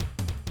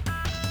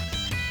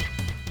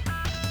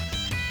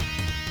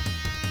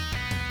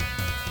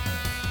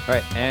All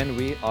right, and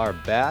we are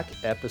back,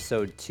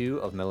 episode 2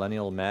 of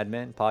Millennial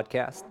Madmen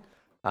podcast.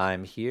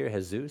 I'm here,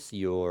 Jesus,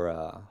 your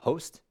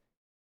host.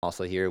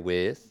 Also here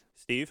with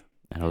Steve?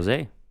 And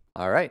Jose.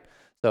 All right,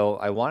 so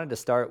I wanted to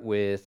start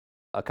with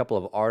a couple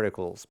of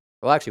articles.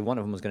 Well, actually, one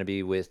of them was going to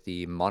be with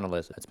the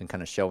monolith that's been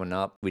kind of showing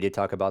up. We did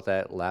talk about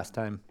that last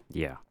time,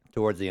 Yeah.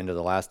 towards the end of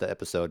the last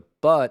episode.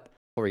 But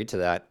before we get to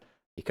that,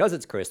 because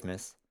it's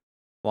Christmas,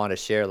 I want to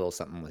share a little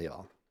something with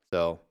y'all.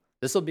 So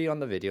this will be on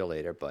the video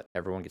later, but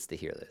everyone gets to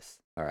hear this.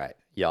 All right,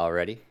 y'all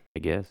ready? I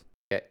guess.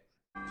 Okay.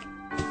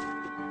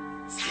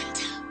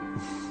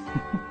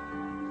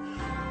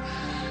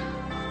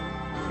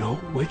 No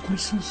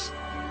witnesses?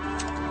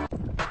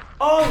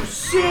 Oh,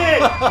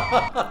 shit!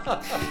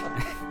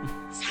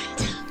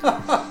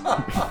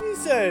 He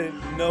said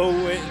no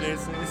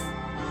witnesses.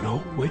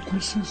 No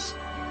witnesses?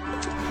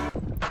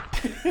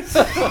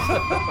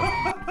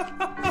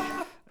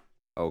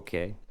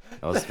 Okay.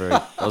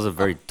 That was a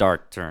very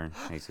dark turn,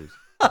 Jesus.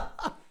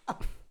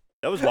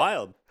 That was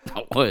wild.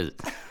 That was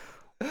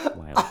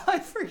wild. I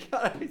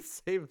forgot I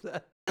saved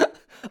that.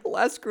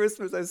 Last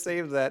Christmas I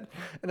saved that,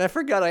 and I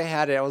forgot I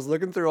had it. I was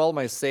looking through all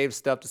my saved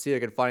stuff to see if I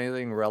could find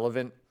anything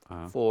relevant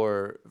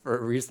for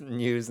recent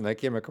news, and I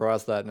came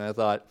across that, and I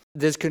thought,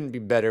 this couldn't be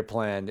better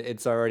planned.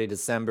 It's already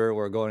December.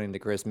 We're going into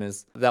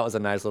Christmas. That was a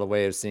nice little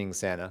way of seeing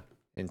Santa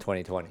in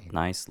 2020.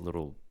 Nice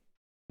little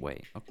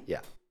way. Okay.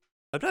 Yeah.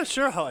 I'm not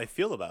sure how I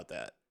feel about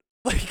that.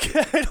 Like,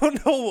 I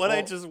don't know what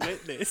I just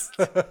witnessed.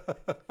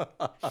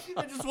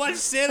 I just watched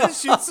Santa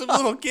shoot some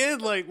little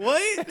kid. Like,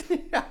 what?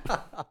 Yeah.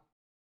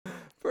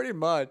 Pretty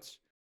much.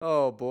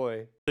 Oh,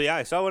 boy. So, yeah,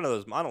 I saw one of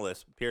those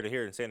monoliths appear to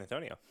here in San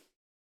Antonio.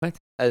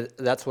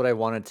 That's what I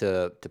wanted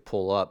to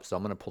pull up, so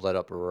I'm going to pull that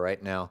up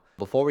right now.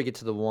 Before we get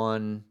to the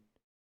one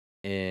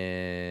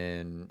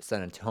in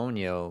San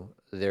Antonio,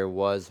 there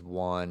was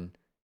one in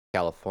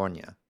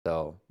California.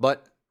 So,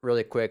 but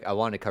really quick, I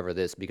wanted to cover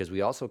this because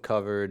we also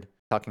covered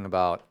talking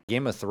about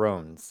Game of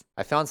Thrones.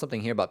 I found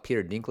something here about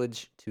Peter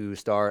Dinklage to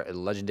star a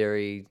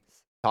legendary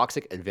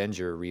Toxic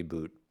Avenger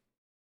reboot.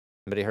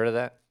 Anybody heard of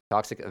that?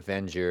 Toxic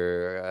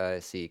Avenger,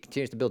 let's see,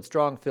 continues to build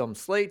strong film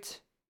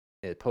slate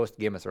post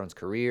Game of Thrones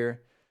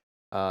career.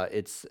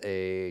 It's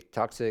a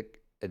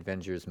Toxic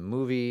Avengers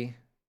movie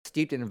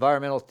steeped in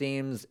environmental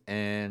themes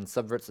and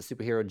subverts the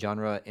superhero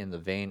genre in the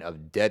vein of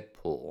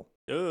Deadpool.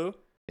 Ooh.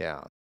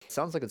 Yeah.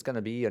 Sounds like it's going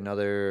to be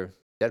another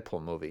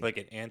Deadpool movie. Like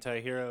an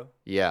anti-hero?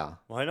 Yeah.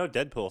 Well, I know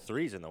Deadpool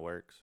 3's in the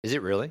works. Is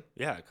it really?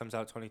 Yeah, it comes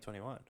out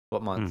 2021.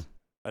 What month?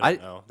 I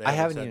don't know. I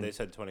haven't said, even- They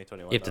said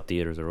 2021. If the though.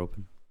 theaters are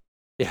open.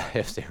 Yeah,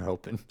 if they're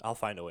open. I'll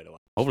find a way to watch.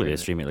 Hopefully they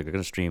Stream stream it. Like they're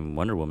gonna stream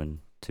Wonder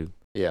Woman too.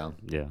 Yeah.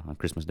 Yeah, on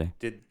Christmas Day.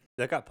 Did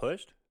that got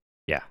pushed?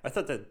 Yeah. I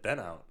thought that'd been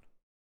out.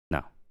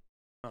 No.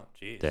 Oh,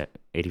 jeez. That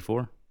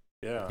 84?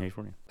 Yeah.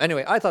 84, yeah.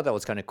 Anyway, I thought that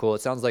was kind of cool.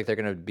 It sounds like they're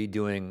going to be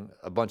doing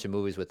a bunch of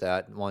movies with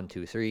that. 1,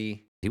 2,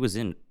 3. He was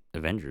in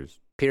Avengers,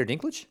 Peter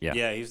Dinklage? Yeah.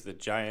 Yeah, he's the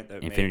giant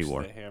that Infinity makes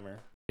War. the hammer,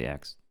 the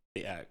axe.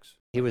 the axe.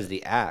 He was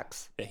the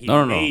Axe. Yeah, he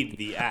No. made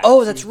the axe. Oh,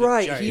 He that's was the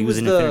right. giant- He He was was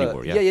in the Infinity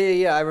War, yeah.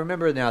 yeah. I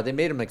remember now. They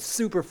made him like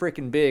super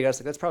freaking big. I was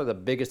like, that's probably the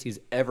biggest he's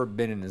ever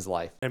been in his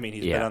life. I mean,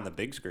 he's been Yeah. on the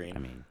big screen. I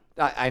mean,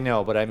 I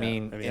know, but I Yeah,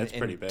 mean, I mean, that's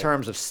pretty in big.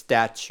 terms of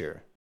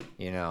stature,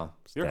 you know.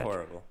 You're stature.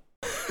 horrible.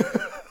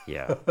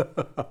 Yeah.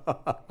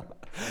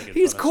 Making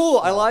He's fun of cool.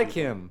 I small like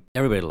people. him.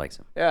 Everybody likes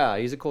him. Yeah,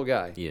 he's a cool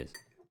guy. He is.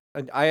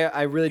 And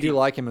I really do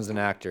like him as an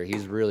actor.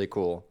 He's really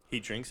cool. He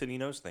drinks and he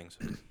knows things.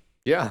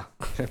 Yeah,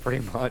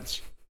 pretty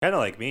much. Kind of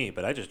like me,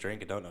 but I just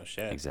drink and don't know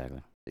shit.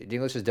 Exactly.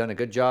 Dinklage has done a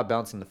good job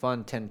bouncing the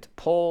fun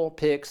tentpole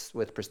picks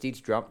with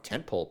prestige drama.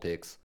 Tentpole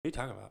picks? What are you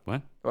talking about?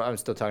 What? Well, I'm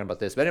still talking about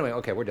this. But anyway,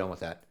 okay, we're done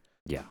with that.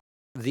 Yeah.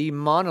 The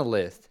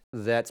monolith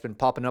that's been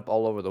popping up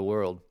all over the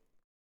world.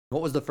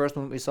 What was the first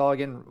one we saw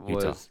again?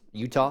 Utah. Was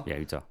Utah? Yeah,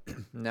 Utah.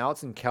 Now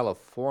it's in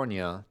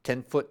California.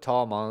 10-foot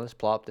tall monolith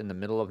plopped in the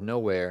middle of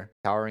nowhere,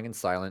 towering and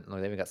silent. Look,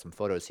 they even got some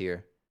photos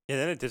here. Yeah,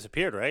 then it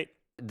disappeared, right?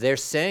 They're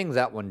saying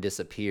that one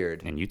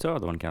disappeared. In Utah or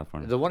the one in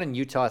California? The one in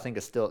Utah, I think,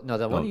 is still... No,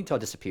 the one in Utah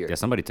disappeared. Yeah,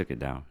 somebody took it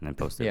down and then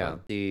posted Yeah,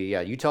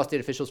 it. Utah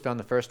state officials found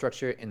the first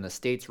structure in the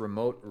state's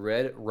remote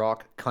Red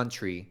Rock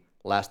country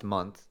last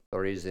month.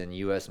 Authorities in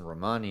U.S. and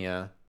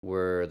Romania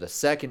were the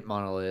second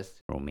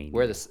monolith Romania.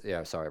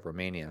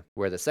 Romania,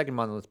 where the second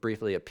monolith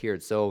briefly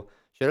appeared. So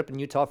showed up in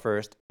Utah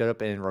first, showed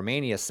up in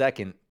Romania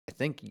second. I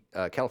think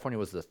California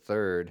was the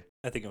third.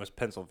 I think it was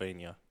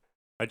Pennsylvania.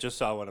 I just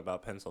saw one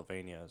about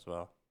Pennsylvania as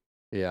well.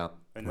 Yeah,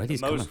 And Where are the these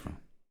coming most- from?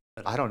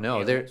 I don't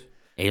know. They're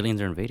Aliens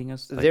are invading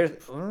us? Like, they're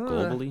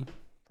globally?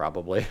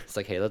 probably. It's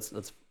like, hey, let's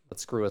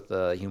screw with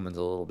the humans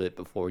a little bit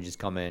before we just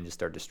come in and just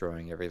start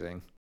destroying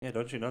everything. Yeah,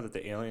 don't you know that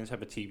the aliens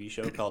have a TV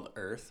show called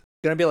Earth?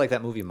 It's gonna be like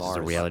that movie This Mars.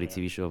 is a reality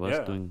TV show of us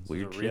Yeah, doing this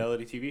weird is a shit.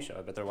 reality TV show.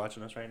 I bet they're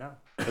watching us right now.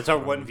 That's our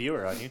one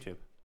viewer on YouTube.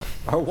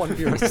 Our one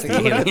viewer is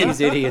like, look at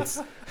these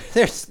idiots.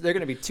 They're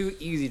going to be too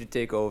easy to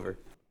take over.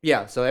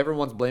 Yeah, so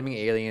everyone's blaming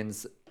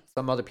aliens.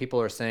 Some other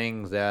people are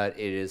saying that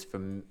it's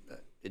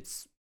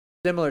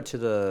similar to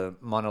the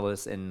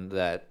monoliths in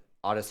that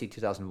Odyssey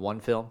 2001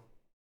 film,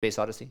 Space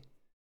Odyssey.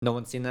 No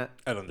one's seen that?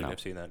 I don't think No. I've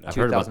seen that. No. I've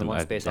heard about them.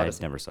 2001 Space I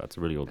Odyssey? never saw it. It's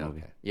a really old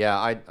movie. Okay. Yeah,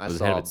 I It was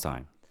saw. ahead of its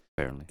time,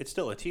 apparently. It's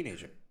still a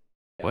teenager.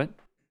 Yeah. What?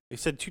 They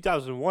said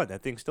 2001.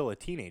 That thing's still a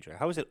teenager.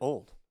 How is it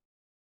old?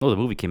 Oh, the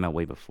movie came out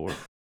way before.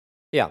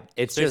 Yeah,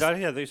 it's just.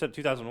 Yeah, they said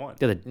 2001.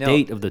 Yeah, the No.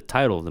 date of the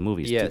title of the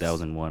movie is Yes.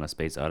 2001: A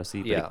Space Odyssey,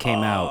 but Yeah. it came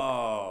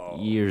out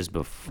years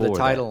before. The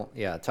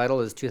that. title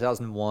is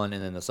 2001,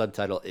 and then the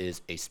subtitle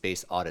is A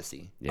Space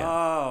Odyssey. Yeah.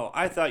 Oh,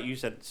 I thought you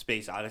said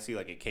Space Odyssey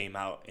like it came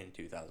out in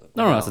 2000.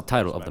 No, that's the No,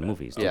 title that's of the my bad.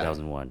 movie. It's Yeah.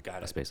 2001.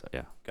 Got A it. Space.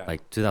 Yeah. Got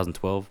Like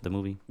 2012, the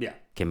movie Yeah.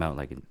 came out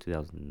like in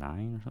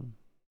 2009 or something.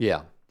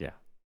 Yeah,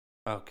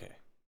 Okay.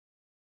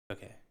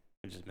 Okay.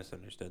 I just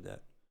misunderstood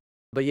that.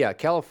 but yeah,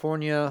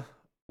 California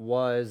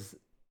was.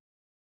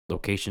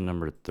 Location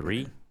number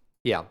 3: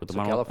 Yeah, With the so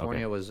monologue?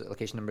 California was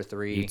location number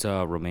 3.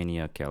 Utah,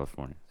 Romania,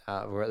 California.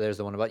 There's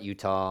the one about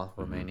Utah,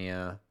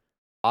 Romania,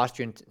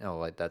 Austrian. Oh,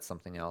 like that's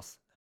something else.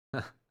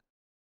 And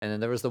then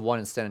there was the one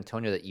in San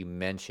Antonio that you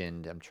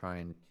mentioned. I'm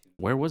trying.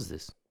 Where was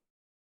this?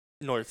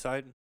 North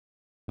side.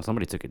 Well,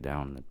 somebody took it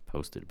down and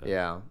posted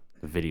Yeah,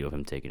 a video of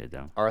him taking it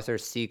down. Arthur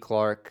C.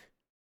 Clarke.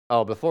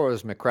 Oh, before it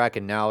was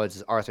McCracken. Now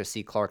it's Arthur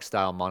C. Clarke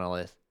style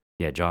monolith.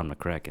 Yeah, John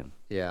McCracken,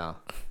 Yeah.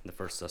 the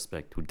first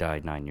suspect who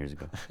died 9 years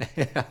ago.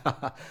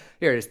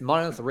 Here it is.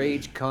 Monolith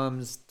Rage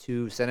comes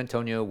to San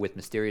Antonio with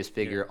mysterious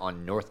figure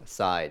on north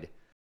side.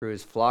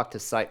 Crews flock to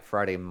site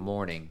Friday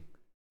morning.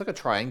 It's like a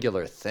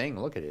triangular thing.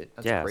 Look at it.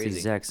 That's yeah, crazy. it's the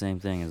exact same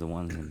thing as the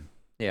one in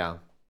Yeah.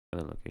 the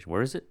other location.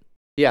 Where is it?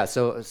 Yeah,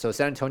 so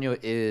San Antonio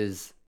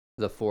is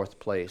the 4th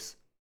place.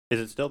 Is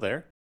it still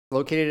there?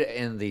 Located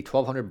in the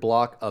 1200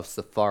 block of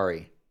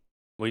Safari,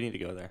 We need to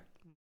go there.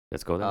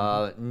 Let's go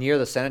there. near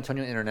the San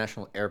Antonio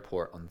International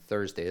Airport on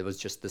Thursday. It was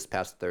just this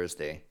past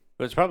Thursday.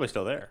 But it's probably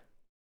still there.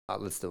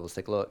 Let's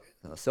take a look.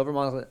 Silver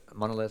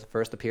Monolith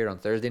first appeared on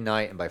Thursday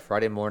night, and by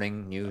Friday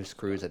morning, news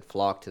crews had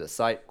flocked to the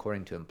site,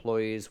 according to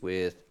employees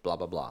with blah,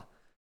 blah, blah.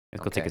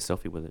 Let's go take okay. a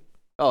selfie with it.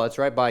 Oh, it's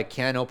right by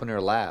Can Opener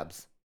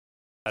Labs.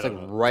 I It's don't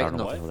like know. right I in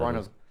don't the know what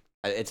front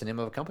that of. It's the name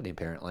of a company,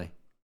 apparently,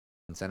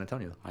 in San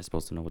Antonio. Am I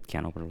supposed to know what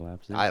Can Opener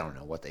Labs is? I don't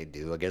know what they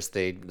do. I guess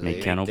they can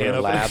they're a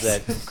openers. lab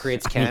that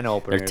creates can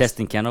openers. They're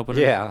testing can openers?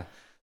 Yeah.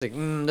 It's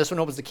like, this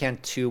one opens the can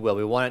too well.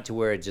 We want it to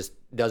where it just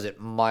does it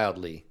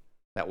mildly.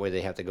 That way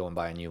they have to go and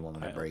buy a new one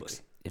when it Mildly.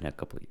 breaks. In a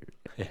couple of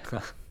years.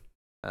 Yeah.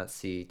 Let's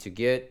see. To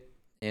get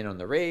in on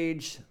the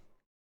rage,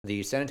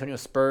 the San Antonio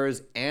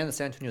Spurs and the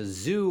San Antonio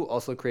Zoo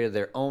also created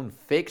their own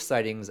fake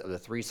sightings of the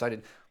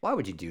 3-sided. Why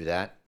would you do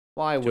that?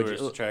 Why would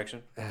Tourist you?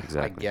 attraction. I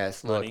Exactly.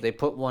 guess. Money. Look, they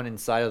put one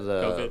inside of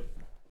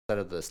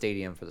COVID. the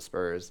stadium for the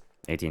Spurs.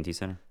 AT&T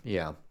Center?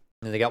 Yeah. And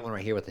then they got one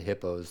right here with the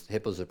hippos. The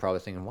hippos are probably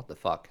thinking, "What the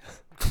fuck?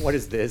 What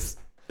is this?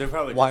 They're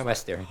probably. Why am I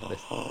staring at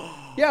this?"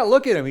 Yeah,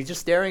 look at him. He's just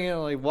staring at it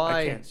like,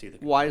 why? can't see the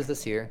Why is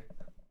this here?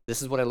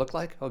 This is what I look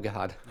like? Oh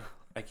God,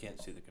 I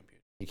can't see the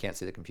computer. you can't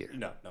see the computer.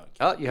 No, no. I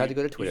Oh, can't. you had to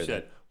go to Twitter You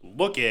said,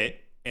 look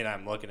it, and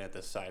I'm looking at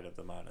the side of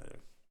the monitor.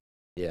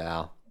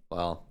 Yeah.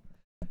 Well,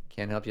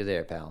 can't help you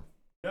there, pal.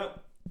 Yep.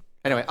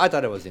 Anyway, I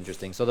thought it was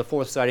interesting. So the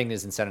 4th sighting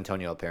is in San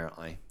Antonio,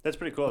 apparently. That's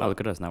pretty cool. Oh, though, look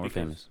at us. Now we're because-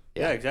 famous.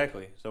 Yeah,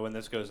 exactly. So when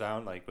this goes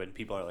down, like when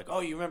people are like,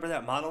 "Oh, you remember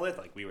that monolith?"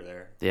 Like we were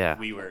there. Yeah.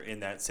 We were in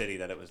that city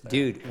that it was there.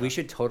 Dude, we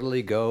should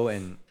totally go,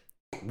 and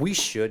we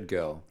should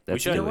go.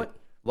 Let's should. You do know it. what?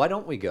 Why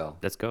don't we go?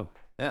 Let's go.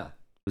 Yeah.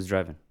 Who's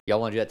driving?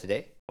 Y'all want to do that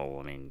today? Oh,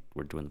 I mean,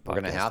 we're doing the podcast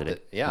We're gonna have today.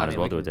 to. Yeah. Might I as mean,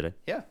 well we do it can- today.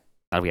 Yeah. Now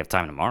that we have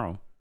time tomorrow.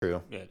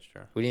 True. Yeah, it's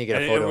true. We need to get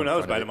a And photo. who in knows?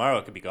 front By of it. tomorrow,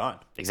 it could be gone.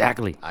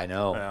 Exactly. I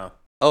know. Yeah.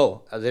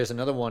 Oh, there's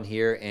another one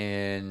here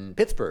in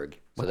Pittsburgh.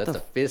 So What that's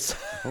the the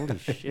 5th. Holy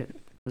shit.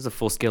 There's a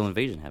full-scale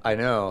invasion happening.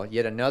 I know.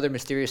 Yet another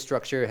mysterious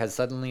structure has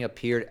suddenly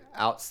appeared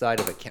outside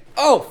of a camp.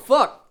 Oh,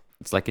 fuck!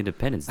 It's like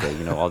Independence Day.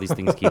 You know, all these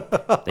things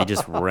they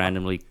just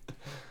randomly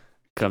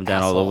come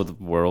down all Asshole. over the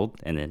world,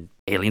 and then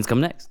aliens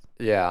come next.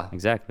 Yeah.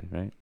 Exactly,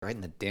 right? Right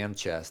in the damn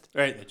chest.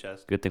 Right in the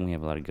chest. Good thing we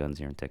have a lot of guns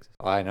here in Texas.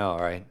 I know,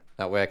 right?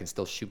 That way I can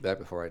still shoot back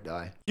before I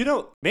die. You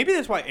know, maybe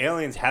that's why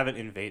aliens haven't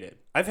invaded.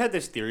 I've had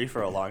this theory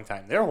for a long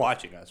time. They're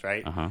watching us,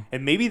 right? Uh-huh.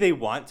 And maybe they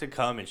want to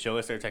come and show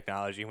us their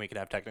technology and we can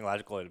have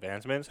technological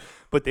advancements,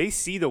 but they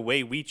see the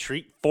way we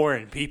treat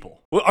foreign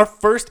people. Well, our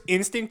first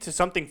instinct to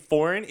something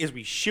foreign is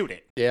we shoot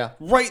it Yeah.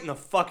 right in the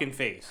fucking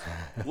face.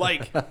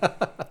 Like,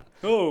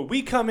 oh,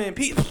 we come in,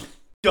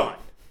 done.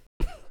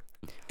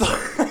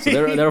 So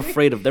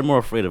they're more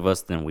afraid of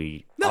us than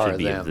we Are should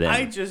be of them. them.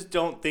 I just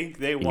don't think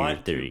they your want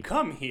to theory.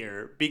 come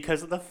here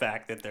because of the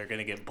fact that they're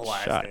gonna get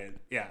blasted.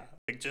 Yeah,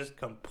 like just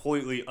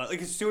completely.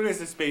 Like as soon as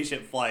the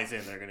spaceship flies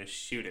in, they're gonna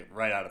shoot it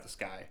right out of the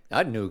sky.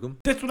 I'd nuke them.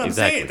 That's what I'm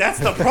Exactly. saying. That's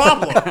the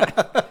problem.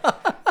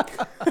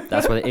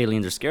 That's why the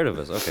aliens are scared of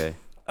us. Okay.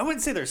 I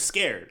wouldn't say they're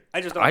scared.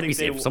 I just don't I'd think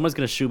be they. if someone's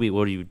gonna shoot me,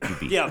 what do you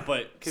be? Yeah,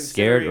 but Scared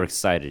considering- or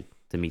excited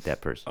to meet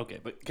that person? Okay,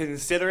 but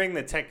considering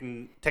the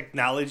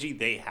technology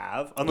they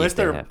have, unless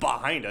they they're have.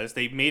 behind us,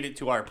 they've made it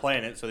to our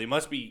planet, so they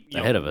must be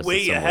Ahead of us in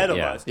way some way, ahead of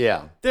yeah. us.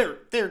 Yeah.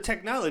 Their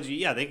technology,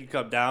 yeah, they could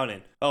come down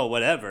and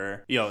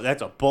whatever,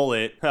 that's a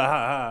bullet. Ha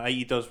ha ha! I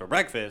eat those for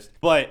breakfast.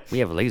 But We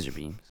have laser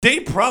beams. they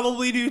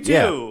probably do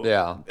too.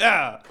 Yeah.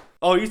 Yeah.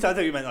 Oh, I thought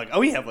you meant like, oh,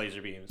 we have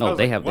laser beams. I No, was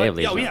they like, have what? they have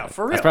laser Oh, beams. yeah,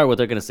 for real. That's probably what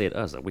they're gonna say to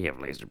us. Like, we have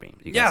laser beams.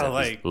 You guys Yeah,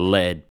 have these like,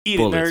 lead eat it,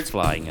 bullets nerds.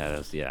 flying at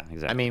us. Yeah,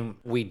 exactly. I mean,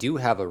 we do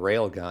have a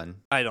rail gun.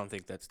 I don't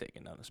think that's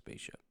taking down a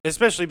spaceship,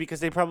 especially because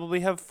they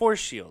probably have force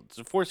shields,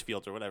 or force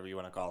fields, or whatever you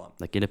want to call them.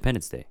 like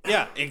Independence Day.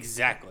 Yeah,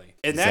 exactly.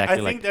 And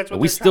Exactly. I think that's what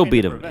we they're still trying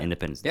beat to them prevent.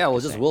 Independence Day. Yeah, we'll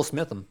just just saying. Will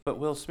Smith them. But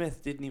Will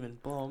Smith didn't even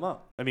blow him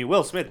up. I mean,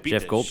 Will Smith beat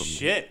Jeff the Goldblum.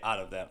 shit out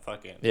of that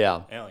fucking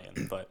Yeah.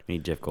 alien. But We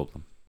need Jeff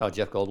Goldblum. Oh,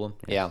 Jeff Goldblum.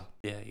 Yeah.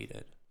 yeah, he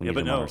did. We Yeah, need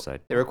but him on no. our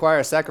side. They require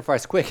a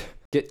sacrifice. Quick,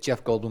 get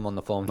Jeff Goldblum on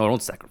the phone. No,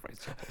 don't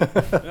sacrifice. No,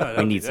 don't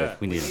We do need that.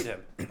 Jeff. We need him.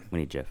 We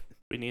need Jeff.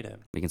 We need him.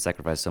 We can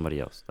sacrifice somebody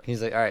else, like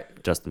He's like, all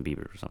right, Justin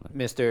Bieber or something.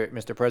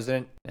 Mr.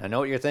 President, I know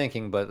what you're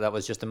thinking, but that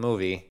was just a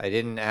movie. I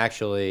didn't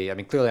actually, I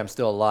mean, clearly I'm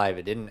still alive.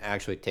 It didn't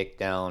actually take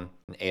down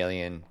an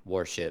alien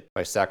warship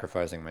by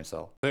sacrificing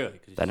myself. Clearly,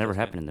 'cause he's That never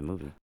still happened in the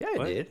movie. Yeah, it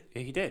What? did.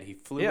 Yeah, he did. He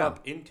flew Yeah.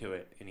 up into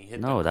it and he hit.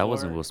 No, the that core.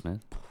 wasn't Will Smith.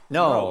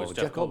 No, it No, was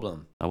Jeff Jeff Goldblum.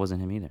 Goldblum. That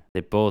wasn't him either. They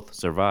both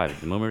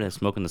survived. Remember they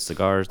smoking the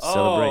cigars to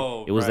celebrate?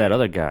 Oh, It was that right.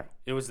 other guy.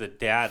 It was the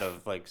dad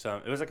of like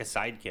some. It was like a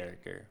side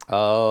character,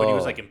 Oh. but he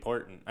was like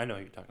important. I know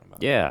who you're talking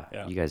about. Yeah.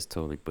 Yeah. You guys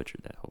totally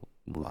butchered that whole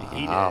movie.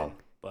 He Wow. did,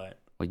 but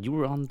Well, you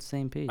were on the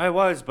same page. I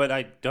was, but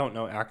I don't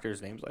know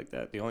actors' names like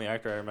that. The only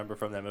actor I remember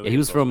from that movie. Yeah, he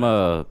was Will from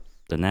Smith.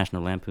 the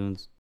National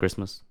Lampoon's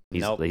Christmas.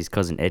 He's Nope.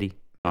 cousin Eddie,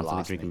 constantly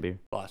lost drinking me. beer.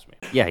 Lost me.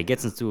 Yeah, he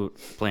gets into a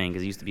plane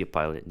because he used to be a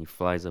pilot, and he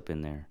flies up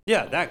in there.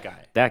 Yeah, that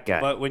guy. That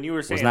guy But when you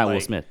were saying was not like,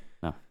 Will Smith,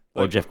 no,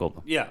 or like- Jeff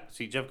Goldblum. Yeah,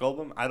 see Jeff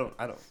Goldblum. I don't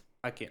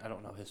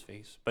know his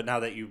face. But now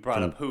that you brought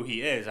From- up who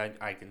he is,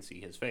 I can see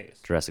his face.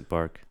 Jurassic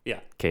Park. Yeah.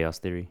 Chaos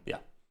Theory. Yeah.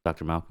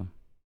 Dr. Malcolm.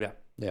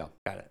 Yeah.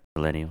 Got it.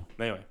 Millennial.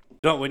 Anyway,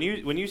 no. When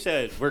you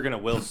said we're gonna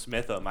Will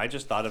Smith him, I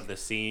just thought of the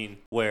scene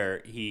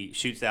where he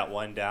shoots that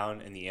one down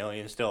and the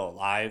alien's still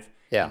alive.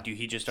 Yeah. And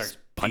he just starts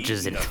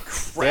Punches beating it. the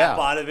crap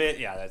Yeah. out of it.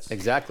 Yeah, that's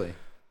Exactly.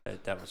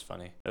 that was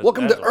funny. That was-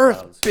 Welcome that to was a Earth,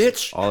 wild scene.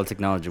 bitch. All the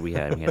technology we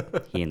had,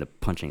 he ended up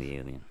punching the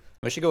alien.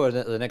 We should go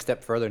the next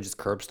step further and just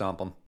curb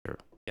stomp him.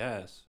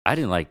 Yes. I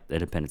didn't like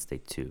Independence Day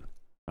 2.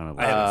 I don't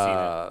know. I About haven't seen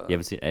it. You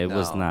haven't seen it? It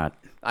was no. not.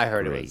 I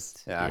heard it Great.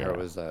 was. Yeah, I heard it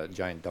Yeah. was a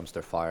giant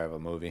dumpster fire of a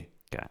movie.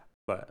 God.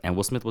 But And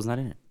Will Smith was not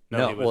in it.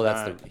 No, he was well,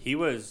 that's not. He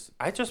was.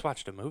 I just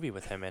watched a movie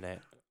with him in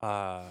it.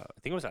 I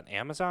think it was on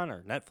Amazon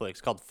or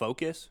Netflix called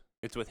Focus.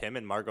 It's with him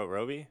and Margot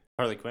Robbie,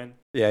 Harley Quinn.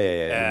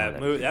 Yeah.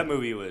 That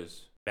movie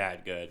was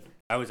bad good.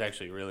 I was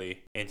actually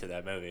really into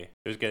that movie.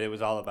 It was good. It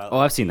was all about. Oh,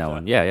 I've seen that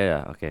one.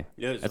 Yeah. Okay.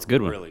 It was That's a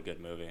good one. Really good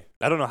movie.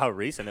 I don't know how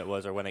recent it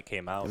was or when it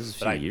came out. It was a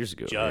but few I years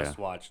ago, Just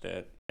yeah. watched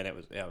it, and it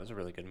was a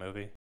really good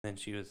movie. And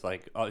she was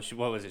like, what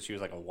was it? She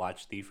was like a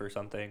watch thief or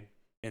something.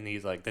 And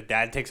he's like, the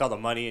dad takes all the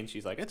money, and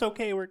she's like, it's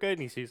okay, we're good.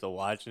 And he sees the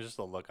watch, and just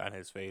the look on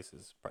his face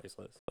is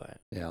priceless. But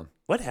Yeah.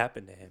 what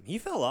happened to him? He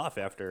fell off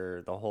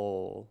after the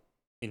whole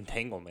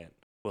entanglement.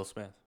 Will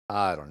Smith.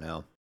 I don't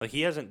know. Like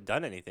he hasn't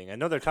done anything. I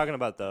know they're talking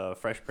about the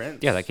Fresh Prince.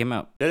 Yeah, that came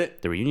out. Did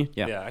it? The reunion?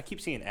 Yeah. I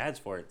keep seeing ads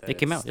for it. That It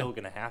came it's out, Still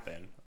gonna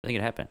happen. I think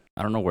it happened.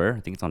 I don't know where. I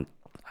think it's on.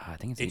 I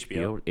think it's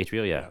HBO. HBO,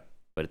 yeah. Yeah.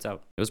 But it's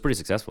out. It was pretty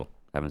successful.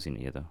 I haven't seen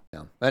it yet though.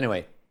 Yeah.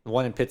 Anyway, the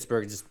one in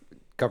Pittsburgh, just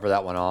cover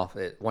that one off.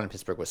 One in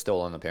Pittsburgh was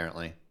stolen,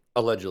 apparently.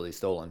 Allegedly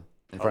stolen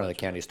in front of the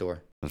candy store.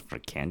 It was for a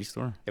candy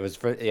store. It was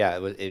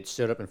it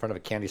showed up in front of a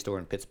candy store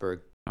in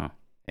Pittsburgh, Huh.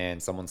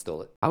 and someone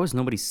stole it. How is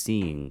nobody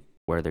seeing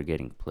where they're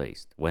getting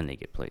placed when they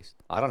get placed?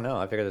 I don't know.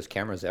 I figure there's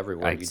cameras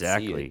everywhere. You'd see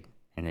Exactly. it.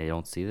 And they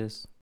don't see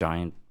this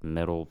giant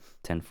metal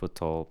 10-foot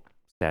tall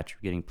statue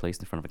getting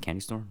placed in front of a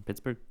candy store in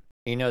Pittsburgh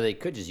You know, they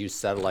could just use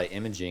satellite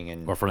imaging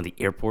and or in front of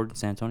the airport in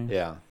San Antonio.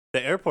 yeah.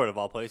 The airport of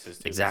all places.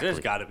 Too. Exactly. There's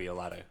got to be a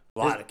lot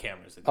of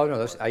cameras. At the Oh no,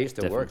 airport. I used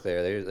to work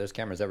Definitely. there. There's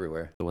cameras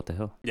everywhere. So what the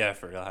hell? Yeah,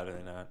 for real. How do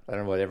they not? I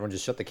don't know what. Everyone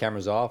just shut the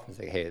cameras off. It's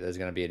like, hey, there's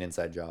gonna be an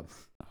inside job.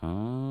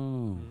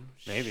 Oh,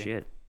 Maybe.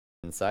 shit.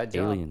 Inside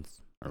job.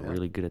 Aliens are Yeah.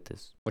 really good at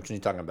this. Which one are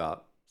you talking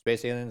about?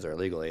 Space aliens or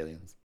illegal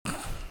aliens?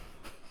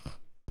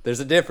 There's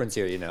a difference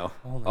here, you know.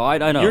 Oh, I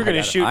know. You're I gonna got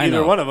it. shoot I either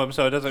know. one of them,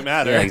 so it doesn't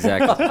matter. Yeah,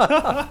 exactly.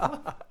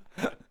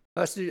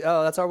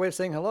 That's our way of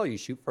saying hello. You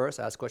shoot first,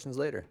 ask questions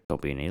later.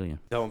 Don't be an alien.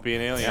 Don't be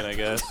an alien, I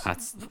guess.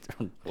 That's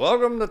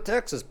Welcome to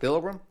Texas,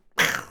 Pilgrim.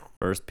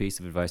 first piece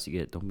of advice you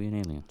get. Don't be an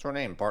alien. What's your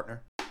name,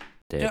 partner?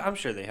 Dead. Yeah, I'm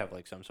sure they have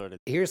like some sort of.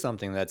 Here's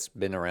something that's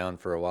been around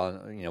for a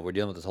while. You know, we're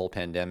dealing with this whole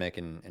pandemic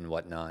and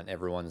whatnot.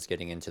 Everyone's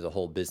getting into the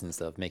whole business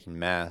of making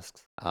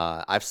masks.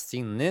 I've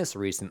seen this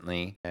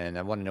recently, and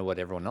I want to know what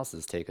everyone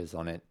else's take is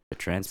on it. A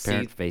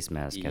transparent See- face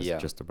mask has yeah.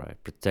 just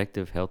arrived.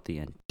 Protective, healthy,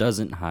 and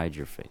doesn't hide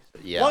your face.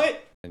 Yeah.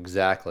 What?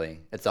 Exactly.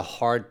 It's a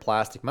hard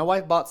plastic. My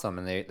wife bought some,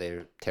 and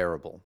they're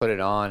terrible. Put it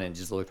on, and it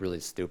just looked really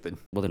stupid.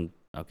 Well then,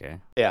 okay.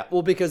 Yeah,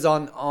 well, because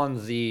on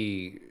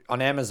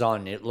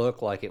Amazon, it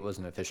looked like it was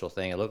an official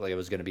thing. It looked like it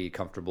was going to be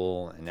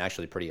comfortable and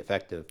actually pretty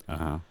effective. Uh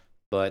huh.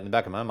 But in the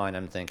back of my mind,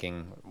 I'm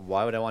thinking,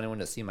 why would I want anyone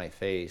to see my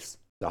face?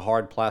 The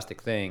hard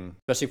plastic thing,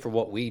 especially for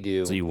what we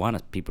do. So you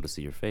want people to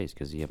see your face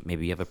because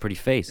maybe you have a pretty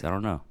face. I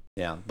don't know.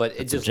 Yeah, but it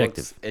It's just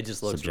subjective. looks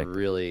Subjective.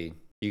 really.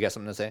 You got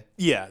something to say?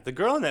 Yeah, the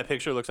girl in that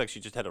picture looks like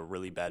she just had a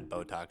really bad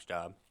Botox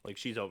job. Like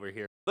she's over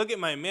here. Look at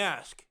my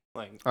mask.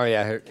 Like, Oh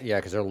yeah, yeah,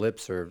 because her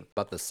lips are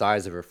about the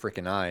size of her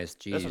freaking eyes.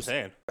 Jeez. that's what I'm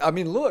saying. I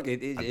mean, look,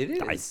 it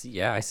is. I see.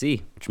 Yeah, I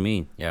see what you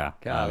mean. Yeah.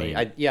 Golly.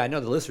 I mean, I know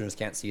the listeners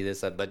can't see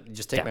this, but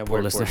just take yeah, my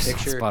poor word for it. listeners on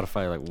Picture,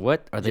 Spotify, like,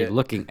 what are they Yeah.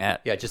 looking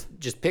at? yeah,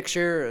 just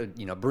picture,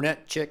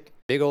 brunette chick,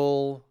 big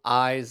old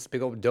eyes,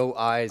 big old doe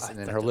eyes, and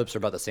then her lips are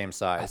about the same I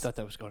size. thought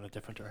that was going a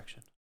different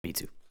direction. Me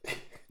too.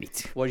 Me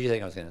too. What do you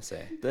think I was gonna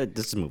say? Let's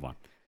just move on.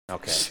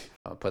 Okay,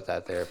 I'll put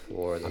that there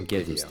for the I'm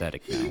getting video. some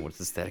static now. Where's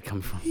the static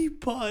coming from? He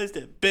paused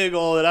at big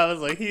ol', and I was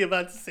like, he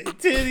about to say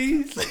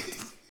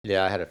titties.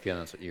 Yeah, I had a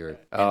feeling that's what you were.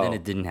 And then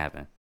it didn't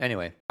happen.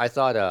 Anyway, I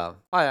thought I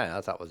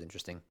thought it was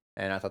interesting,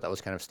 and I thought that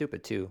was kind of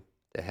stupid too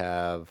to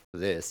have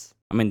this.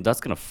 I mean,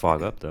 that's gonna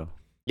fog up though.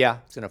 Yeah,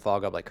 it's gonna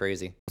fog up like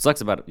crazy. What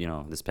sucks about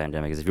this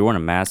pandemic is if you're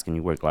wearing a mask and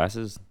you wear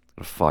glasses, it's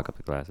gonna fog up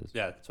the glasses.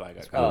 Yeah, that's why I got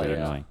It's caught. really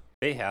yeah. annoying.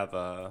 They have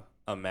a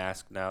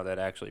mask now that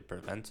actually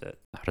prevents it.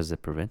 How does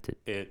it prevent it?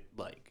 It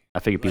I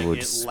figure people would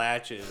it just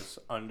latches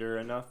under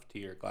enough to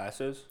your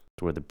glasses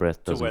to where the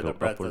breath to doesn't where go the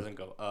breath upward. doesn't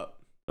go up.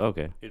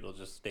 Okay. It'll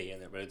just stay in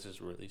there, but it's just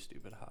really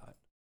stupid hot.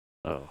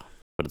 Oh,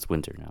 but it's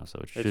winter now, so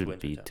it shouldn't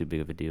winter be time. too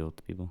big of a deal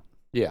to people.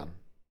 Yeah,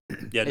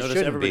 Yeah, It notice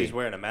shouldn't everybody's be.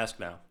 wearing a mask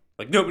now.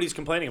 Like nobody's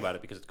complaining about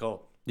it because it's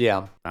cold.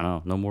 yeah, I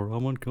don't know. No more.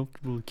 I'm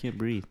uncomfortable. I can't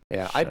breathe.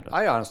 yeah. Shut up.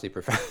 I honestly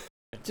prefer.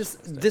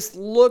 Just this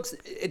looks.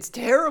 It's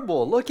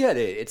terrible. Look at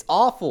it. It's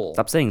awful.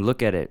 Stop saying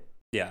look at it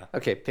Yeah.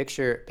 Okay,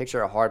 picture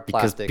a hard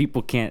because plastic.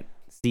 people can't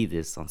see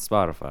this on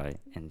Spotify,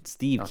 and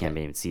Steve Okay. can't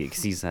even see it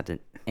because he's at an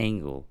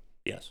angle.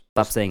 Yes.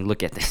 Stop saying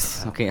look at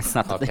this. Okay, it's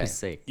not the thing Okay. to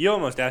say. You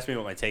almost asked me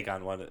what my take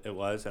on what it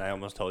was, and I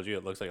almost told you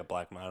it looks like a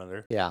black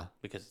monitor Yeah,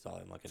 because it's all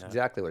I'm looking at.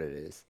 exactly what it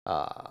is.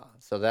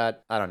 So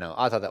that I don't know.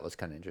 I thought that was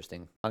kind of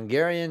interesting.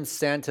 Hungarian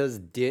Santas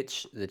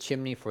ditch the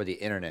chimney for the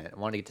internet. I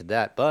want to get to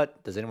that,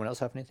 but does anyone else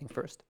have anything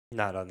first?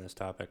 Not on this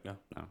topic, no.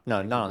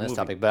 No, not on this Movie.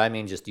 topic. But I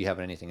mean, just do you have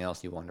anything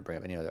else you want to bring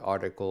up? Any other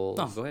articles?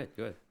 No, go ahead.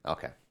 Go ahead.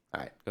 Okay. All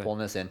right. Go ahead. Pulling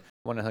this in.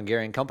 One of the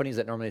Hungarian companies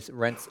that normally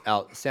rents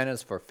out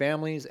Santas for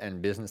families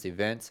and business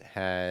events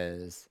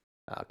has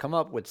come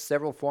up with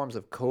several forms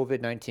of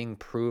COVID-19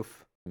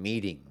 proof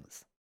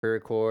meetings.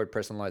 Pre-record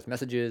personalized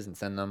messages and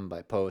send them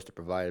by post to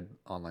provide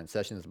online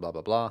sessions, blah,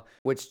 blah, blah.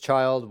 Which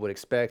child would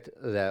expect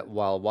that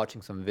while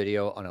watching some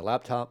video on a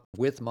laptop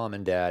with mom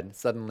and dad,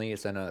 suddenly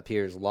Santa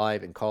appears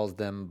live and calls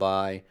them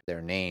by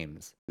their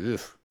names?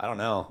 Oof. I don't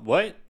know.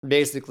 What?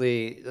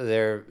 Basically,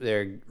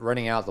 they're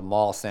running out the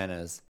mall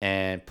Santas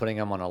and putting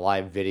them on a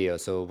live video.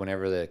 So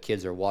whenever the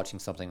kids are watching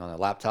something on their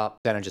laptop,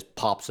 Santa just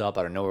pops up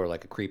out of nowhere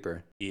like a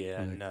creeper.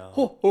 Yeah, no.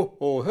 Oh, oh,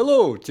 oh,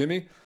 hello,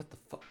 Timmy.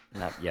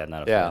 Not a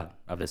Yeah. fan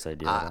of this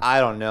idea. I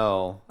don't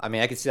know. I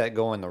mean, I could see that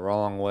going the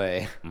wrong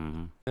way.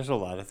 Mm-hmm. There's a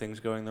lot of things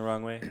going the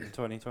wrong way in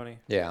 2020.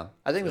 Yeah,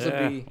 I think this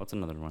Yeah. will be. What's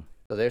another one?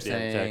 So they're Yeah,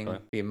 saying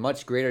exactly. be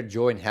much greater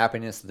joy and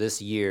happiness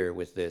this year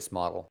with this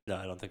model. No,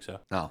 I don't think so.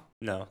 No.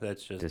 No,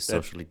 that's just This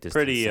that's socially distanced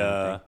pretty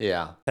Santa thing.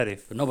 Yeah. petty.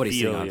 But nobody's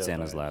sitting on philia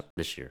Santa's vibes. lap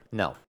this year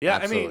No. Yeah, I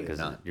mean- absolutely because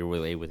not. you're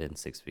way within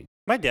 6 feet.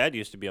 My dad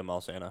used to be a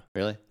mall Santa.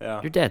 Really?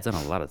 Yeah. Your dad's done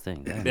a lot of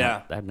things. I did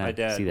Yeah, not my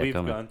dad. see that We've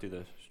coming. gone through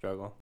the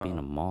struggle Being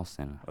a mall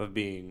Santa. of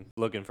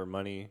looking for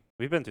money.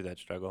 We've been through that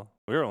struggle.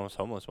 We were almost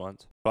homeless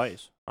once,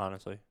 twice,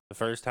 honestly. The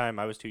first time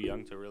I was too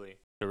young to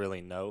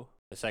really know.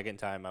 The second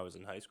time I was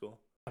in high school.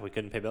 We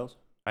couldn't pay bills.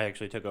 I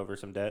actually took over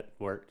some debt,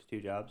 worked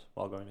 2 jobs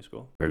while going to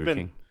school. We've Burger been-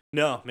 King.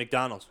 No,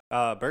 McDonald's.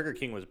 Burger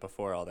King was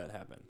before all that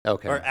happened,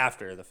 Okay. or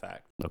after the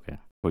fact. Okay.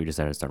 Where you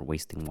decided to start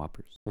wasting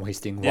Whoppers.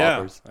 Wasting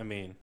Whoppers. Yeah, I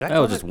mean, That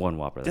was just one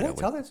Whopper. Did that I got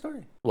tell wasted. that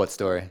story? What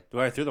story?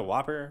 Where I threw the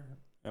Whopper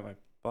at my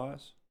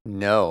boss?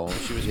 No.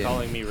 She was Yeah.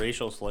 calling me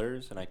racial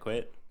slurs, and I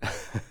quit.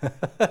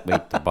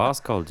 Wait, the boss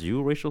called you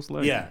a racial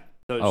slur? Yeah.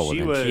 So Oh, well, she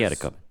then was. she had it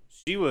coming.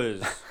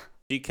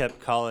 She kept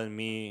calling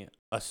me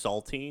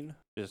assaulting,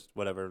 just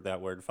whatever that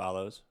word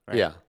follows. Right?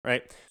 Yeah.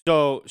 Right.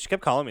 So she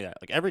kept calling me that.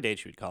 Like every day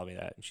she would call me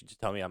that, and she'd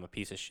just tell me I'm a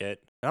piece of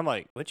shit. And I'm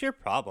like, "What's your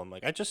problem?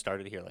 Like I just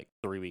started here like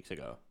 3 weeks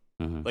ago.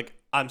 Mhm. Like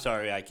I'm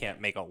sorry I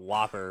can't make a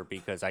Whopper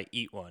because I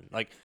eat one.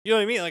 Like you know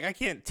what I mean? Like I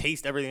can't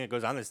taste everything that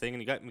goes on this thing.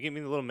 And you give me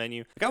the little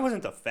menu. Like I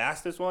wasn't the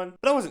fastest one,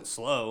 but I wasn't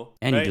slow.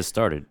 And right? you just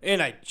started.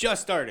 And I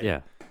just started.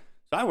 Yeah.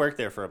 So I worked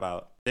there for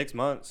about 6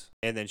 months,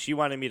 and then she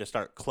wanted me to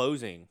start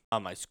closing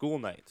on my school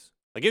nights.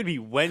 Like it would be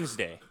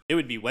Wednesday.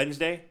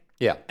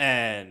 Yeah.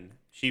 And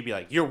she'd be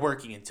like, "You're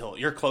working until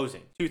you're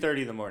closing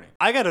 2:30 in the morning.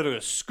 I got to go to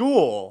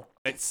school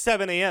at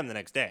 7 a.m. the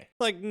next day."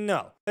 Like,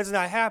 no, that's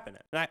not happening.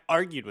 And I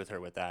argued with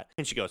her with that,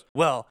 and she goes,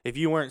 "Well, if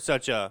you weren't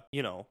such a,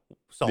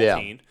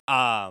 saltine,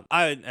 I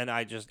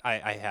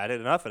had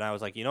it enough, and I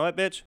was like, you know what,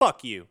 bitch,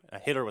 fuck you."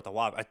 And I hit her with a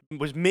Whopper. I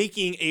was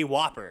making a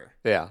Whopper,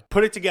 Yeah.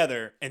 put it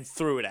together, and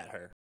threw it at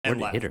her. Where And did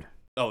it left. hit her?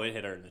 Oh, it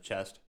hit her in the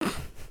chest.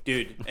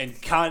 Dude, and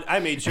I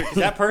made sure, because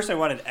that person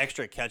wanted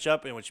extra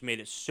ketchup, and which made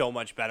it so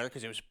much better,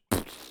 because it was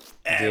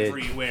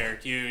everywhere,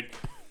 dude.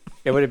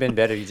 It would have been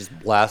better if you just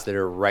blasted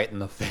her right in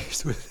the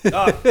face with it.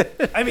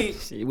 I mean,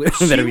 It would've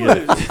been better if you did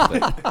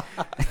it, but-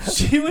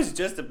 she was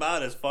just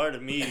about as far to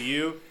me to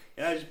you,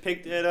 and I just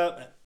picked it up,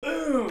 and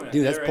boom. and I Dude,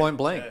 hit that's her point right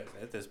blank.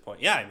 At this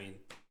point, yeah, I mean,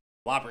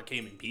 Whopper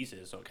came in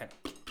pieces, so it kind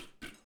of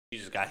She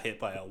just got hit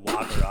by a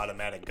Whopper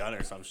automatic gun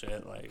or some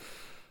shit. Like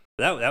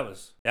that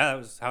was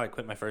how I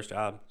quit my first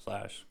job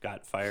 /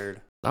 got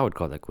fired. I would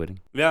call that quitting.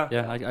 Yeah.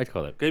 Yeah, I'd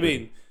call that. I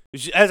mean,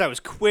 as I was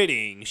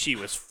quitting, she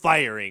was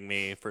firing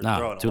me for nah,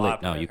 throwing a too late.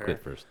 Whopper No, at you her.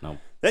 quit first. No.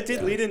 That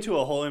did lead into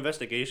a whole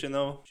investigation,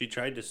 though. She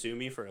tried to sue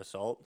me for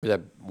assault.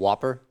 That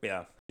Whopper.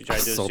 Yeah, she tried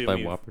to Assault sue by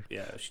me. Whopper?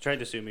 Yeah, she tried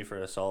to sue me for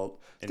assault.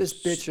 and This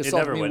bitch it assaulted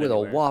never me went with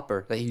anywhere. a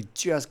Whopper that he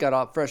just got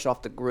off fresh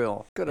off the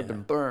grill. Could have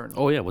been burned.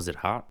 Oh yeah, was it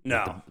hot?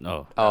 No.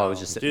 No. Oh, it was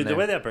just sitting Dude, there. the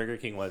way that Burger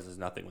King was is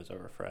nothing was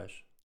ever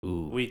fresh.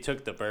 Ooh. We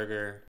took the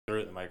burger, threw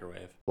it in the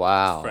microwave.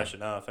 Wow. It's fresh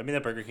enough. I mean,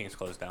 that Burger King is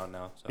closed down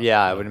now. So.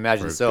 Yeah, I would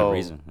imagine for so. good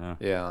reason. Yeah.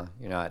 Yeah,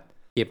 you're not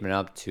keeping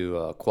up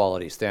to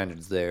quality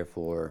standards there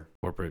for.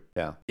 Corporate.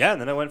 Yeah. Yeah, and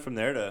then I went from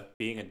there to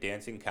being a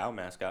dancing cow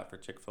mascot for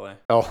Chick-fil-A.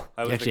 Oh,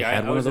 I was You the actually guy.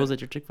 had I one of was those a-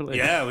 at your Chick-fil-A?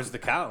 Yeah, I was the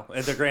cow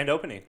at the grand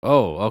opening.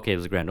 Oh, okay. It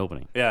was a grand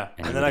opening. Yeah,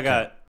 And and you then were I the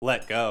cow. got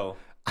let go.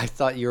 I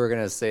thought you were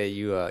gonna say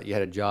you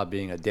had a job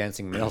being a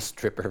dancing male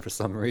stripper for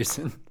some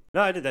reason.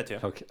 No, I did that too.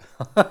 Okay.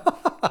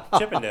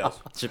 Chippendales.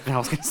 I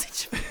was gonna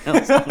say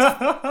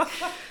Chippendales.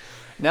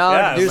 Now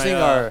Yeah, introducing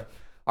my,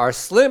 our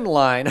slim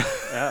line.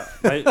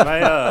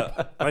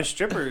 Yeah, my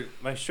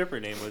stripper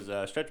name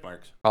was Stretch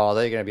Marks. Oh,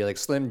 they're gonna be like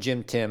Slim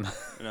Jim Tim.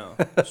 No,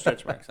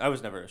 Stretch Marks. I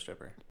was never a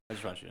stripper. I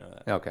just want you to know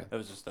that. Okay. That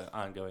was just an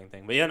ongoing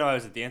thing. But yeah, no, I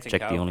was a dancing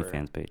Check cow. the for-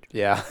 OnlyFans page.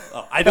 Yeah.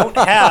 Oh, I don't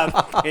have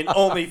an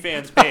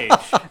OnlyFans page.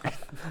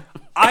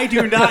 I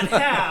do not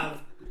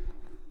have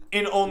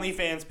an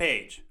OnlyFans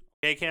page.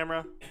 Okay,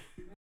 camera.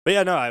 But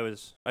yeah, no,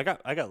 I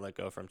got let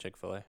go from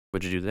Chick-fil-A.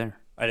 What'd you do there?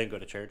 I didn't go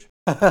to church.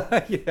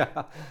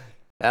 Yeah.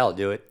 That'll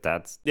do it.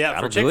 That's Yeah,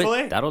 that'll for do it.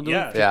 Chick-fil-A? That'll do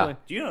Yeah. it. Yeah. Chick-fil-A.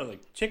 Do you know,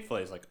 like,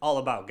 Chick-fil-A is like all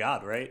about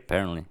God, right?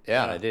 Apparently.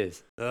 Yeah, Yeah. it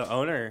is. The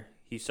owner,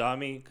 he saw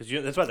me because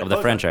that's why they Of the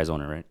closed franchise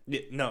owner, right?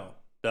 No,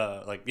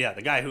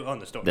 the guy who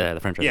owned the store. The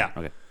franchise. Yeah.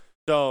 Owner. Okay.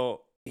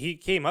 So he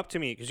came up to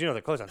me because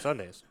they close on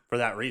Sundays for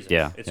that reason.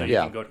 Yeah, It's so yeah.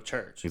 you can go to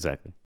church.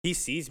 Exactly. He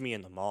sees me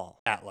in the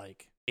mall at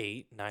like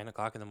 8, 9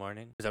 o'clock in the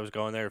morning because I was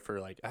going there for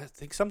like, I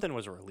think something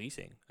was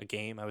releasing a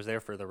game. I was there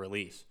for the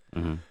release.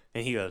 Mm-hmm.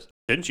 And he goes,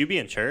 "Didn't you be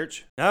in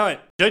church?" And I went,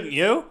 "Didn't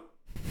you?"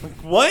 I'm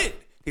like, what?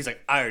 He's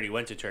like, "I already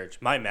went to church.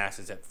 My mass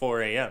is at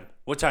 4 a.m.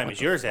 What time is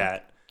yours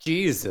at?"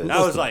 Jesus. And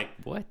I was like,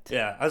 What?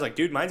 yeah, I was like,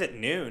 dude, mine's at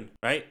noon,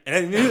 right? And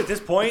I knew at this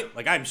point,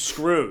 like, I'm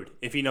screwed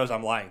if he knows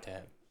I'm lying to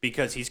him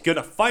because he's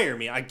gonna fire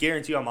me. I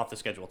guarantee you I'm off the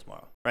schedule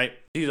tomorrow, right?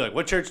 He's like,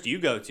 "What church do you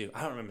go to?"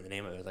 I don't remember the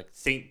name of it. It was like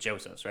St.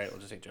 Joseph's, right? We'll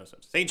just say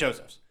Joseph's. St.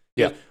 Joseph's.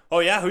 He Yeah. goes, "Oh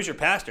yeah, who's your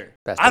pastor?"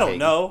 Pastor I don't Hagen.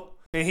 know.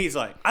 And he's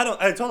like, I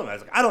told him, I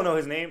was like, "I don't know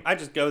his name. I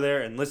just go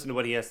there and listen to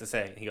what he has to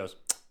say." And he goes,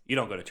 "You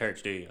don't go to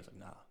church, do you?" I was like,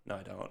 No,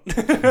 I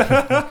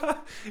don't.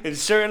 And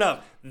sure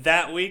enough,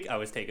 that week I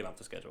was taken off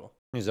the schedule.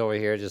 He's over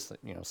here just,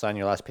 sign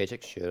your last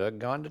paycheck. Should have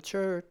gone to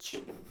church.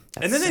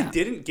 And then they sad.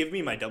 didn't give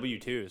me my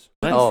W-2s. It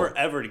What? took Oh.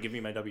 forever to give me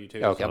my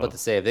W-2s. Okay, I'm about to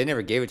say, if they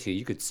never gave it to you,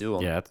 you could sue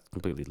them. Yeah, that's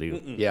completely legal.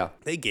 Mm-mm. Yeah.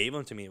 They gave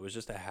them to me. It was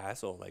just a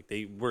hassle. Like,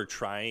 they were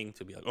trying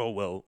to be like, "Oh,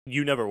 well,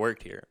 you never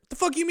worked here." The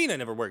fuck you mean I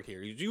never worked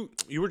here? You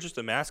were just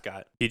a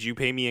mascot. Did you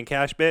pay me in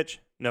cash, bitch?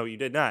 No, you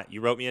did not. You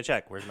wrote me a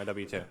check. Where's my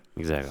W-2?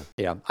 Exactly.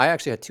 Yeah. I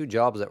actually had 2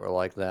 jobs that were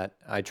like that.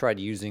 I tried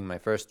using my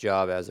first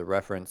job as a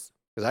reference.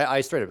 Because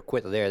I straight up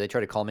quit there. They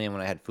tried to call me in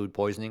when I had food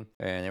poisoning.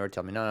 And they were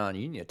telling me, no,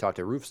 you need to talk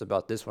to Rufus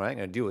about this one. I ain't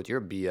going to deal with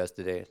your BS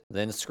today.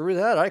 Then screw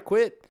that. I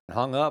quit.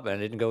 Hung up and I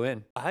didn't go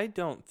in. I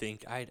don't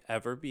think I'd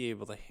ever be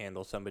able to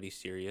handle somebody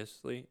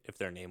seriously if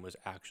their name was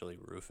actually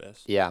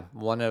Rufus. Yeah.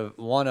 One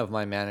of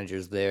my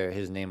managers there,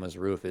 his name was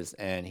Rufus.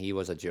 And he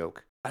was a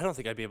joke. I don't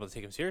think I'd be able to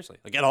take him seriously.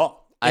 Like, at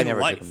all. I In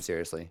never life. took him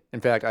seriously. In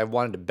fact, I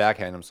wanted to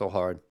backhand him so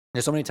hard.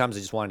 There's so many times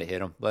I just wanted to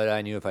hit him. But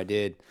I knew if I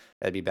did,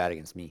 that'd be bad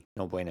against me.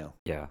 No bueno.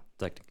 Yeah,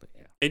 technically.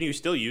 Yeah. And you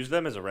still use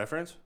them as a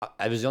reference?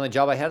 It was the only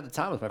job I had at the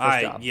time. Was my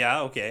first job.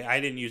 Yeah, okay. I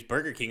didn't use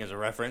Burger King as a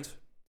reference.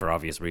 For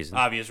obvious reasons.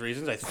 Obvious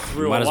reasons. I You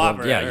threw might a as Whopper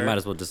well. Yeah, at you her. might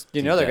as well just.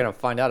 You keep know they're that. gonna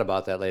find out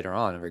about that later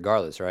on,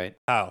 regardless, right?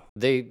 How?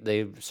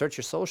 They search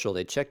your social,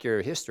 they check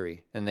your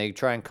history, and they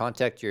try and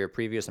contact your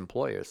previous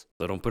employers.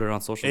 So don't put it on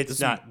social. It's This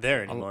is- not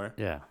there anymore.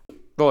 Yeah.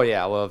 Oh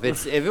yeah, well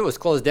if it was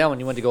closed down when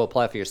you went to go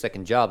apply for your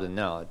second job, then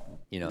no,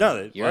 No,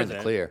 it you're in the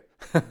wasn't. clear.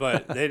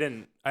 But they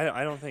didn't.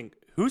 I don't think.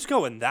 Who's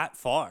going that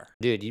far?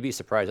 Dude, you'd be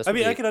surprised. That's I what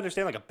mean, I they- could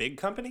understand like a big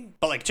company,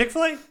 but like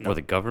Chick-fil-A? No. Or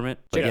the government.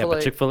 But yeah, Chick-fil-A.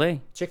 but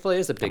Chick-fil-A. Chick-fil-A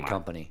is a big Come on.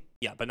 company.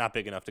 Yeah, but not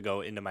big enough to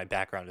go into my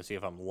background to see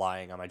if I'm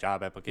lying on my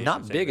job application.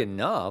 Not saying big that-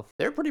 enough.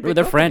 They're a pretty big. Well,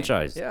 they're company.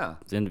 franchised. Yeah.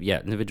 It's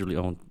individually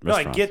owned No, I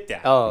restaurants. get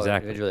that. Oh,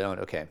 Exactly. individually owned.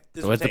 Okay.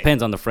 This is So what it I'm saying.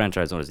 depends on the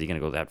franchise owner. Is he going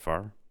to go that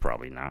far?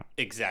 Probably not.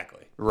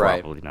 Exactly.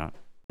 Right. Probably not.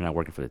 You're not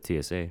working for the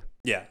TSA.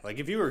 Yeah, like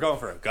if you were going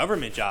for a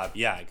government job,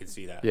 yeah, I could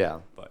see that. Yeah.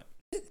 But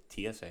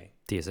TSA,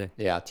 TSA.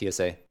 Yeah.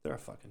 TSA. they're a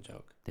fucking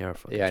joke. They are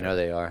fucking. Yeah, I know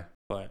they are.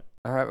 But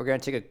All right, we're gonna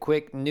take a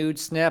quick nude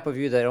snap of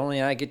you that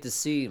only I get to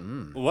see.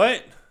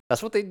 what?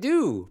 That's what they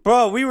do.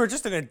 Bro, we were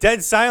just in a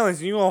dead silence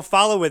and you won't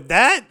follow with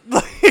that?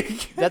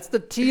 Like, That's the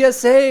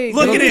TSA.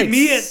 looking They at don't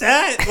me at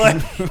that?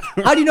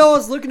 Like, How do you know I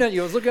was looking at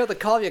you? I was looking at the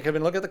coffee. I could have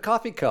been looking at the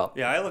coffee cup.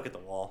 yeah, I look at the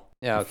wall.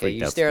 Yeah, You okay. freaked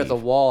You out stare at the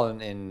Steve. wall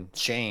in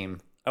shame.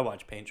 I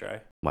watch paint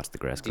dry. Watch the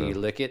grass Do you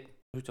grow. lick it?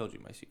 Who told you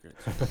my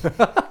secrets?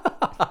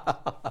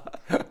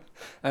 I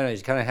don't know. You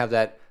just kind of have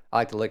that I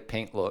like to lick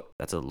paint look.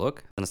 That's a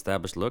look, an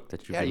established look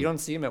that you. Yeah, you don't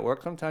see him at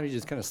work sometimes. He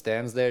just kind of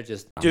stands there,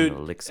 just. I'm Dude,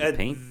 gonna lick some at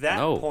paint. that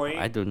no, point-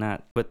 I do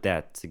not put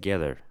that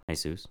together,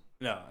 Jesus,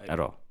 No, at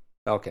all.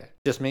 Okay,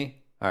 just me.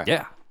 All right.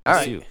 Yeah, All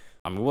just right. you.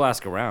 I mean, we'll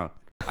ask around.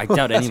 I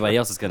doubt anybody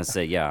else is gonna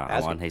say, "Yeah, I'm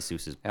Ask on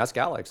Jesus's." Ask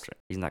Alex.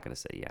 He's not gonna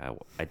say, "Yeah."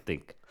 I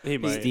think he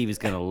might. Steve is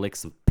gonna lick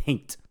some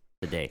paint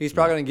today. He's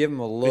probably gonna give him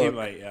a He look.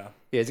 might, yeah.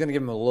 Yeah, he's gonna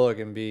give him a look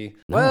and be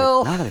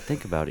Now that I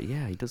think about it,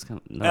 yeah, he does kind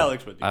of. No,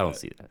 Alex would do I don't that.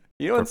 see that.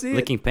 You don't For see it.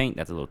 licking paint.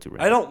 That's a little too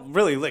rare. I don't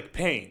really lick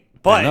paint,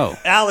 but know.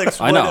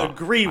 Alex I would know.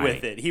 agree I-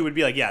 with it. He would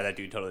be like, "Yeah, that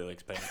dude totally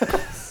licks paint."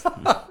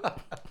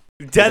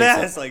 Dead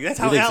ass, like that's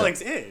how think so?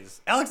 Alex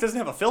is. Alex doesn't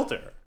have a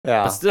filter.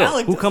 Yeah. But still,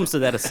 Alex who doesn't- comes to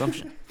that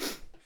assumption?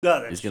 No,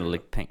 that's He's gonna true.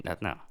 lick paint.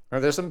 Not now. Or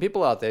there's some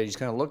people out there. You just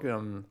kind of look at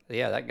them.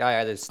 Yeah, that guy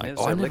either Like,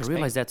 sniffs oh, I or never licks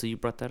realized that till you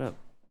brought that up.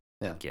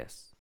 Yeah.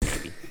 Yes.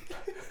 paint.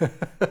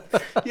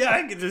 Yeah,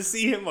 I can just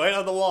see him right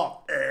on the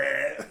wall.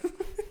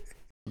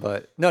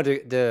 But no,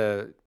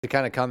 to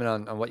kind of comment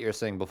on what you were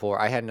saying before,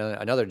 I had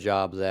another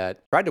job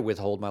that tried to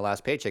withhold my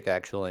last paycheck.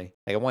 Actually,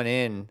 like I went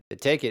in to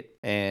take it,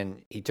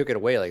 and he took it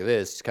away like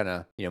this, just kind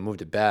of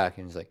moved it back,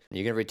 and he's like,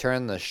 "You gonna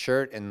return the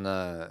shirt and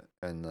the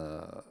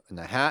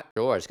hat?"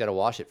 Sure, I just gotta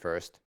wash it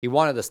first. He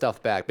wanted the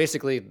stuff back,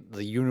 basically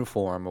the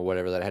uniform or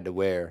whatever that I had to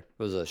wear.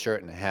 It was a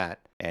shirt and a hat,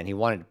 and he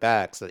wanted it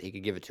back so that he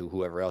could give it to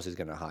whoever else he's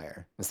gonna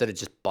hire instead of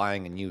just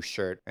buying a new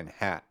shirt and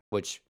hat.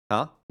 Which,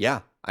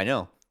 yeah, I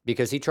know.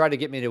 Because he tried to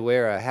get me to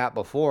wear a hat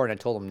before, and I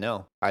told him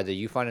no. Either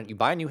you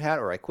buy a new hat,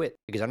 or I quit.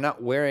 Because I'm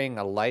not wearing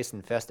a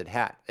lice-infested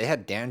hat. It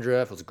had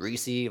dandruff, it was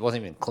greasy, it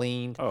wasn't even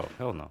cleaned. Oh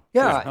hell no.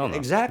 Yeah, Hell no.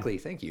 exactly.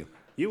 Thank you,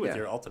 You with Yeah.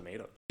 your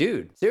ultimatum.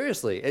 dude.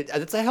 Seriously,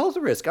 it's a health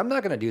risk. I'm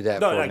not gonna do that.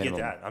 No, for no, a I get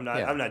minimum. that. I'm not.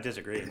 Yeah. I'm not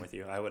disagreeing with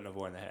you. I wouldn't have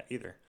worn the hat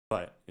either.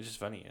 But it's just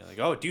funny. You're like,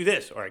 oh, do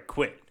this, or I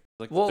quit.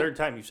 Like Well- the third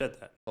time you said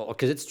that. Well,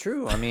 because it's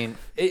true. I mean,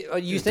 you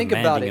He's a think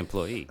about demanding it.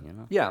 employee, you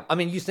know. Yeah, I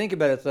mean, you think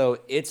about it though.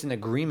 It's an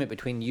agreement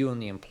between you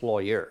and the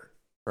employer,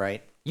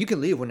 right? You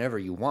can leave whenever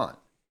you want.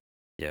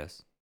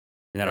 Yes.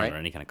 You're not Right. under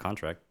any kind of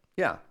contract.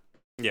 Yeah.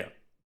 Yeah.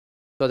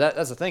 So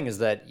that's the thing is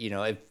that,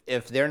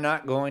 if they're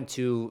not going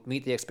to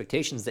meet the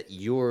expectations that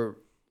you're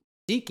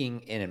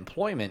seeking in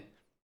employment,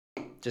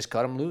 just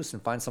cut them loose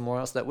and find somewhere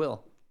else that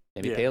will.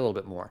 Maybe Yeah. pay a little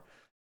bit more.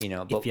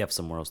 But If you have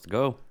somewhere else to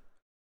go.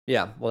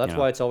 yeah, well, that's you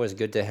why know. it's always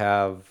good to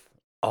have.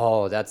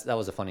 Oh, that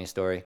was a funny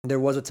story. There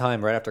was a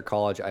time right after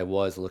college I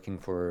was looking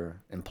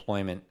for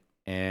employment,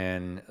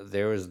 and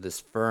there was this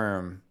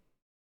firm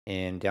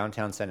in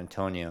downtown San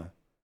Antonio,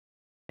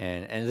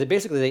 and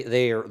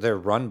they're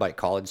run by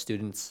college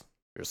students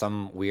or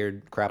some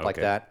weird crap like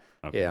Okay. that.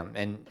 Okay. Yeah,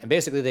 and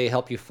basically they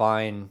help you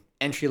find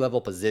entry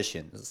level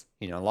positions.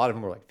 A lot of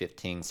them were like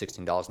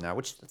 $15-16 an hour,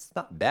 which it's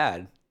not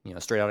bad.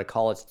 Straight out of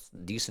college, it's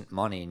decent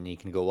money, and you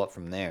can go up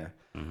from there.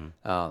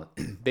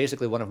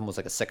 Basically, one of them was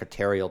like a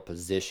secretarial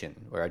position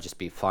where I'd just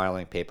be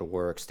filing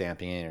paperwork,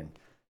 stamping it, and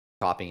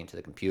copying into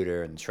the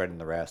computer and shredding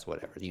the rest,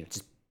 whatever.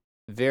 Just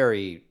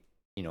very,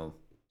 simple.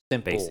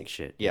 Basic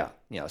shit. Yeah,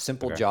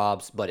 simple Okay.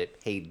 jobs, but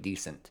it paid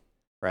decent,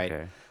 right?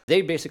 Okay.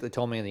 They basically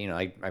told me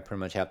that, I pretty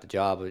much have the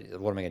job.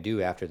 What am I going to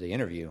do after the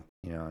interview?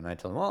 And I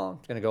told them, well, I'm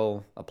going to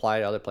go apply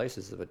to other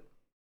places, but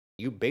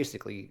you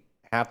basically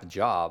have the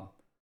job.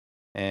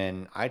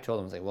 And I told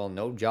them, I was like, well,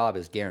 no job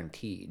is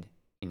guaranteed.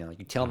 You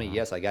tell me,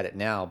 yes, I got it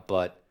now,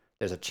 but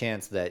there's a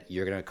chance that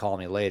you're going to call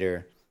me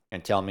later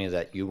and tell me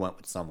that you went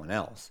with someone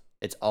else.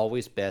 It's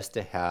always best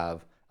to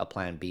have a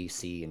plan B,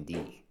 C, and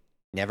D.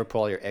 Never put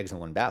all your eggs in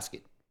one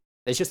basket.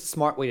 It's just a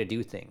smart way to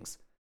do things.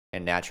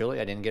 And naturally,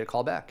 I didn't get a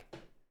call back.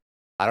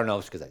 I don't know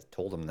if it's because I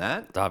told them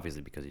that. It's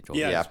obviously because you told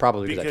Yeah, me. Yeah,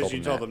 probably because I because told you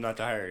them told that. them not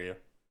to hire you.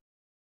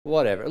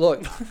 Whatever.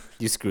 Look,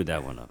 You screwed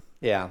that one up.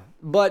 yeah.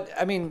 But,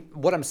 I mean,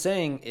 what I'm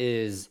saying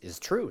is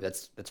true.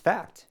 That's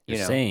fact.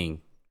 You're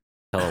saying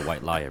tell a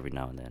white lie every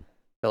now and then.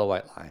 Tell a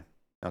white lie.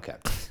 Okay.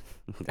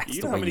 That's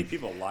You the know how way many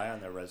people lie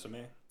on their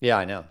resume? Yeah,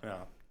 I know. Yeah.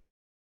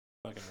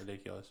 Fucking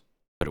ridiculous.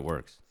 But it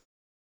works.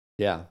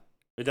 Yeah.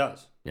 It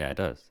does. Yeah, it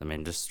does. I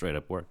mean, just straight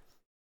up work.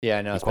 Yeah,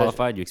 I know. You especially-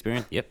 qualified? You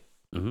experienced? Yep.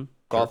 Mm-hmm.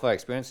 Qualified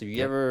experience. Have you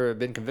Yep. ever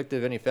been convicted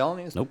of any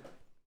felonies? Nope.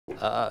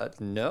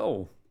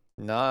 No.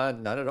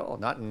 Not at all.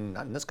 Not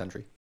in this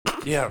country.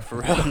 Yeah, for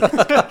real.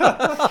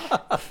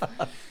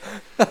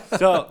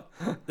 So,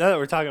 now that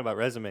we're talking about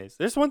resumes,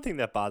 there's one thing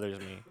that bothers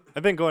me.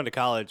 I've been going to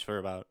college for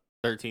about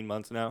 13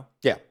 months now.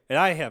 Yeah. And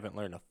I haven't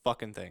learned a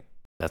fucking thing.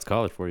 That's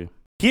college for you.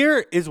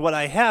 Here is what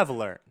I have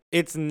learned.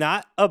 It's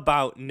not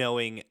about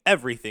knowing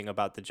everything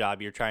about the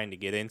job you're trying to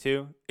get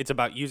into. It's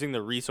about using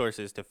the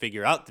resources to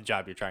figure out the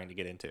job you're trying to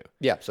get into.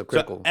 Yeah, so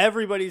critical. So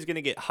everybody's going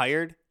to get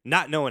hired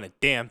not knowing a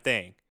damn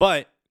thing.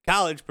 But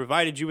college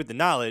provided you with the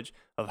knowledge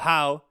of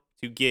how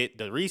to get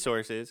the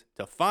resources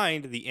to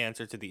find the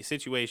answer to the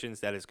situations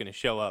that is going to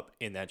show up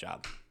in that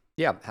job.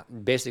 Yeah,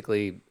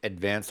 basically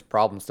advanced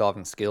problem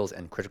solving skills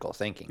and critical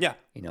thinking. Yeah.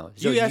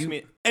 So You ask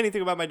me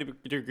anything about my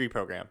degree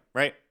program,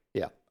 right?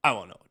 Yeah. I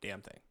won't know a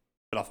damn thing,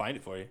 but I'll find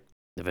it for you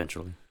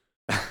Eventually.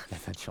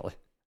 eventually.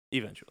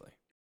 eventually.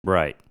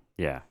 Right.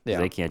 Yeah. 'Cause Yeah.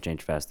 They can't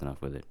change fast enough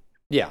with it.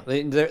 Yeah,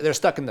 they're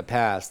stuck in the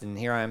past, and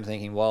here I am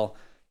thinking, well,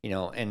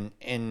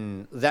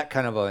 in that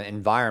kind of an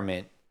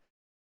environment,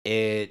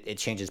 it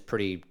changes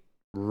pretty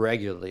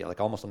regularly, like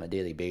almost on a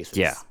daily basis.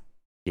 Yeah.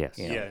 Yes.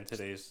 You know. Yeah, in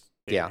today's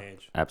day Yeah. and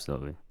age.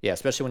 Absolutely. Yeah,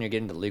 especially when you're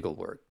getting into legal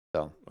work.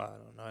 So I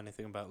don't know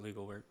anything about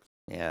legal work.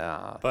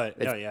 yeah, But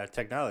It's- no, yeah,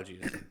 technology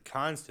is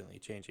constantly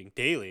changing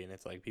daily, and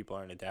it's like people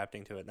aren't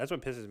adapting to it. That's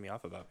what pisses me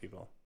off about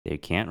people. They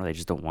can't, or they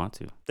just don't want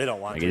to. They don't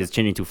want Like to. it's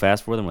changing too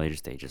fast for them, or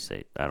they just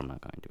say, "I'm not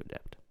going to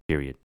adapt."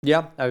 Period.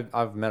 yeah,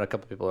 I've met a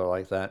couple people that are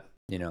like that.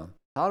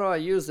 How do I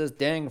use this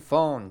dang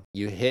phone?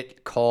 You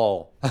hit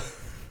call.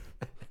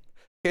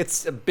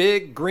 It's a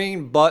big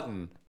green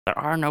button. There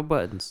are no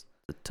buttons.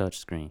 The touch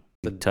screen.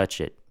 You touch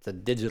it. It's a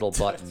digital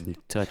button. You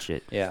touch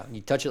it. Yeah,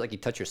 you touch it like you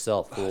touch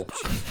yourself, fool.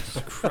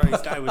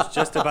 Christ, I was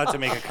just about to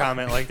make a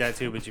comment like that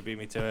too, but you beat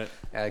me to it.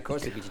 Yeah, of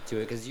course I beat you to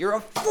it because you're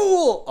a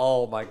fool.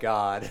 Oh my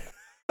god.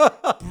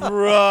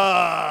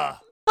 Bruh.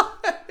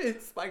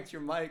 It spiked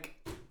your mic.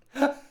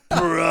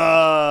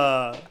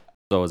 Bruh.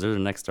 So is there the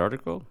next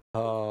article?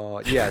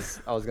 Oh, yes.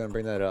 I was going to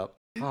bring that up.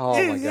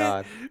 Oh my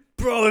god.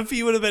 Bro, if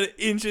he would have been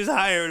inches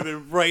higher, it would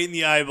have been right in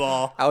the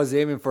eyeball. I was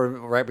aiming for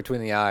right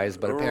between the eyes,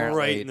 but apparently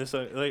right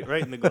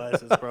in the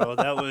glasses, bro.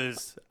 That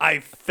was, I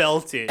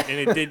felt it, and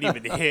it didn't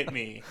even hit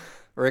me.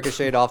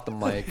 ricocheted off the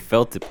mic.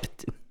 Felt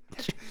it.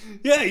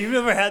 Yeah, you've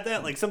never had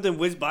that? Like something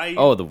whizzed by you.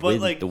 Oh, the but,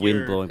 wind, like, the wind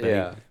your- blowing back.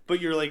 Yeah. But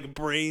your like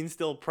brain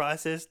still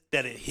processed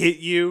that it hit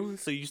you,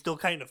 so you still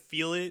kind of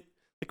feel it.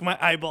 Like my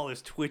eyeball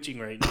is twitching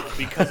right now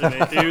because of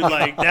it, dude.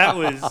 Like that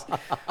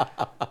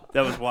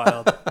was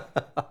wild.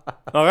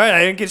 All right, I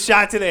didn't get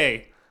shot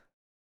today.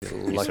 You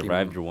Lucky,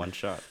 survived your one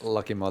shot.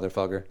 lucky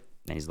motherfucker.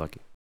 And he's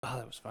lucky. Oh,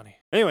 that was funny.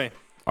 Anyway,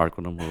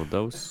 Article number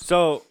dos.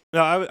 so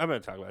no, I'm going to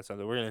talk about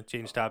something. We're going to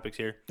change topics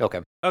here.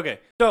 Okay. Okay,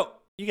 so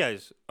you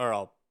guys are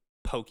all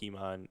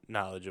Pokemon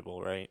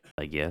knowledgeable, right?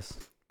 I guess.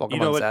 Pokemon You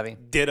know what savvy.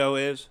 Ditto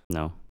is?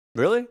 No.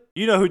 Really?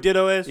 You know who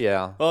Ditto is?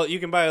 Yeah. Well, you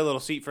can buy a little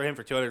seat for him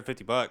for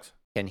 $250.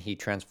 Can he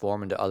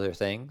transform into other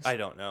things? I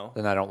don't know.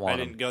 Then I don't I want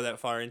didn't him. go that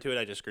far into it.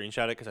 I just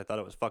screenshot it because I thought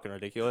it was fucking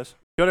ridiculous.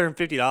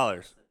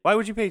 $250. Why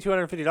would you pay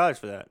 $250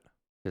 for that?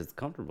 Because it's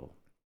comfortable.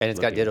 And it's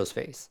got Looking. Ditto's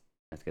face.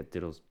 It's got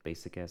Ditto's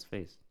basic ass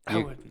face. I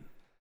You- wouldn't.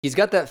 He's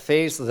got that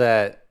face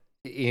that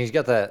he's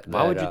got that.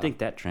 Why would that, you think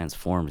that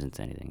transforms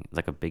into anything?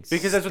 Like a big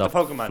Because that's what the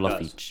stuffed, Pokemon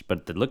fluffy does.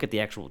 But look at the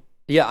actual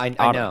Yeah, I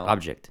know.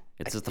 object.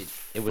 It's just a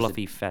it was a-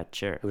 fluffy fat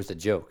chair. It was a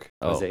joke.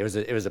 Oh. It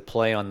was a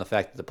play on the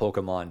fact that the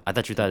Pokemon. I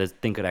thought you thought this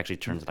thing could actually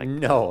turn to like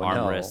No, an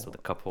no. armrest with a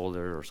cup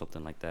holder or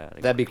something like that.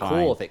 Like That'd be recline.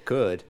 cool if it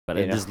could. But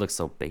you it know? just looks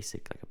so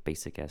basic, like a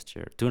basic ass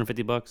chair.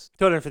 $250?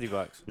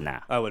 $250. Nah.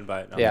 I wouldn't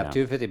buy it. No. Yeah, no.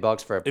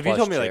 $250 for a If plush you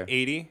told me chair. like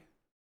 80,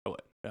 I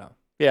would. Yeah.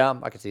 Yeah,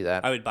 I could see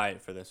that. I would buy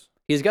it for this.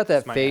 He's got It's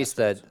that my face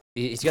that ass.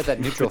 he's got that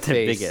neutral Put that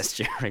face. big ass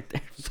chair right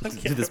there. Fuck Do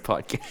yeah. this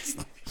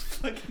podcast.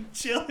 Fucking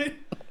chilling.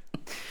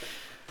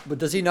 But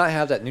does he not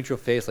have that neutral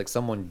face like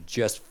someone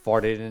just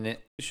farted in it?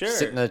 Sure.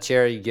 Sitting in the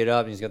chair, you get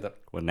up and he's got the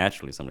Well,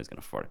 naturally somebody's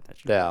gonna fart in that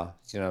chair.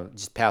 yeah,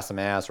 just pass some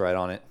ass right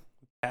on it.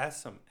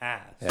 Pass some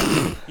ass.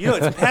 Yeah. You know,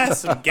 it's pass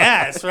some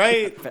gas,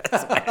 right?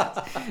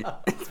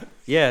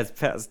 Yeah, it's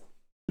past.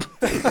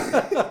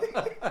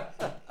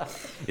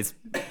 It's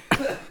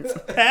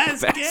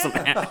Pass pass gas. some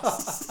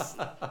ass.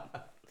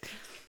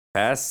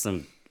 Pass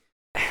some.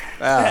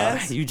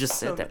 Ah, You just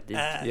said some that, dude.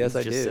 ass. yes, You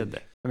I just did. said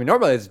that. I mean,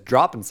 normally it's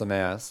dropping some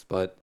ass,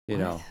 but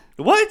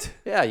What?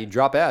 yeah, you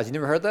drop ass. You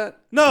never heard that?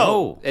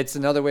 No. It's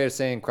another way of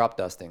saying crop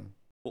dusting.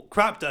 Well,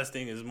 crop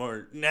dusting is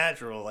more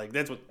natural. Like,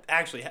 that's what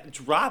actually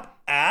drop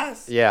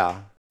ass? Yeah,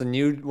 it's a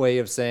new way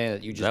of saying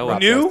that you just That crop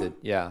new? dusted.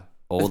 Yeah,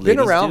 Old it's been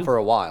ladies around do? for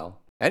a while.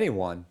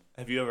 Anyone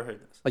Have you ever heard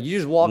this? like you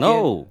just walk in.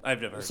 No,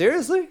 I've never heard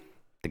Seriously?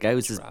 the guy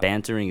who's just Drop.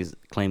 bantering is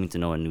claiming to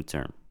know a new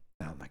term.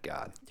 Oh my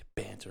god. this.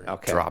 Banter.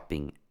 Okay.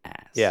 Dropping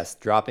ass. Yes,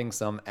 dropping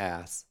some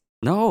ass.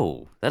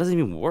 No, that doesn't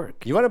even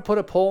work. You want to put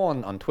a poll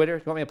on Twitter?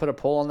 You want me to put a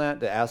poll on that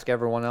to ask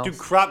everyone else? Dude,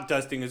 crop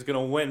dusting is going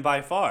to win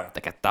by far.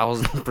 Like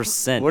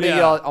 1,000%. What do Yeah.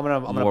 y'all? I'm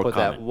gonna More put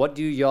that. common. What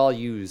do y'all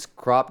use?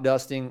 Crop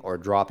dusting or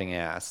dropping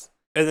ass?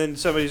 And then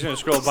somebody's going to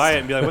scroll by it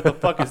and be like, what the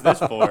fuck is this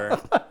for?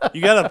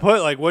 You got to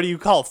put, like, what do you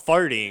call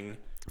farting?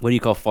 What do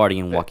you call farting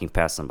and walking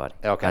past somebody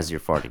Okay. as you're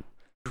farting?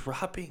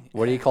 Dropping.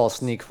 What do you call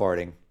sneak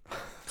farting?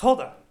 Hold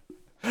on.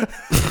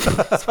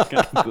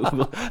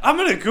 Google. I'm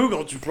going to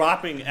Google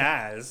dropping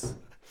ass.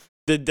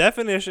 The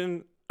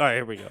definition. All right,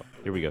 here we go.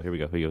 Here we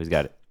go. He's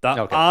got it.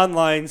 The Okay.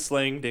 online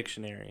slang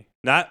dictionary.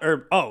 Not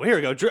Oh, here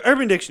we go.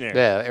 Urban Dictionary.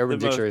 Yeah, Urban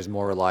The most- Dictionary is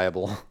more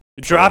reliable.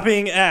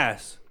 Dropping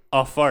ass.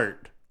 A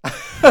fart.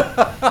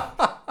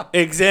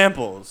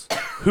 Examples.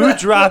 Who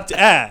dropped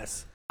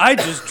ass? I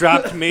just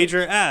dropped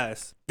major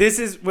ass.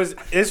 This was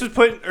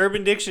put in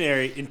Urban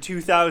Dictionary in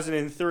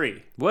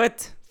 2003.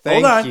 What?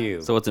 Thank on.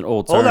 you. So it's an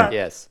old Hold term. on.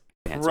 Yes,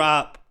 Answer.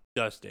 Crop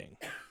dusting.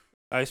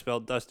 I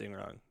spelled dusting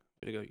wrong.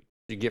 Way to go.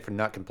 you get for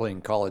not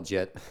completing college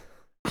yet.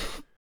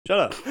 Shut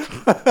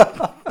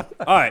up.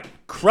 All right.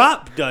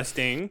 Crop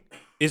dusting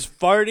is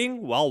farting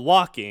while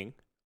walking,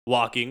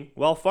 walking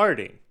while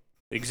farting.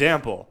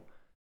 Example.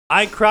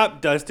 I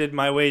crop dusted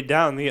my way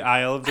down the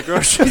aisle of the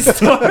grocery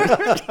store.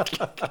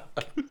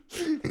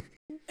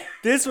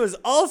 This was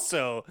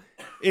also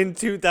in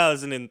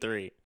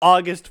 2003,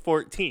 August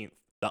 14th.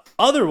 The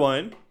other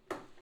one,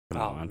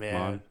 Come Oh, on, man.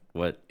 come on.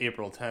 What?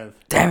 April 10th.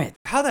 Damn it.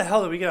 How the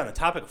hell did we get on the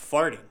topic of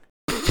farting?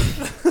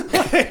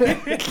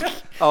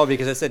 Oh,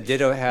 because I said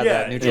Ditto had Yeah,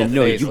 that neutral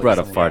No, face. you like brought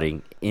up someone-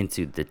 farting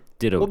into the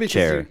Ditto Well, because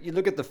chair. you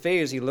look at the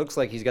face, he looks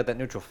like he's got that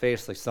neutral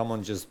face, like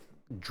someone just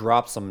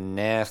dropped some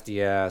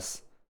nasty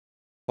ass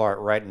fart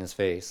right in his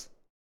face.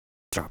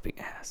 Dropping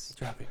ass.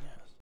 Dropping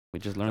ass. We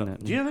just learned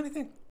that. Do you have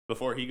anything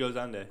before he goes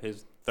on to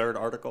his third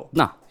article?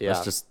 No. Yeah.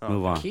 Let's just Oh,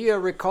 move on. Kia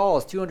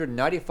recalls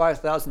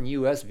 295,000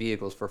 U.S.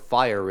 vehicles for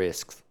fire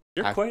risks.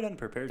 You're I- quite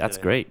unprepared. That's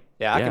today. great.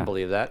 Yeah, I Yeah. can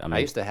believe that. I I, mean,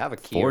 used to have a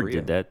Kia Ford Rio.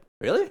 did that.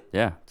 Really?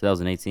 Yeah,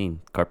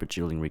 2018 carpet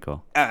shielding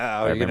recall. Oh,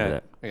 remember you're gonna,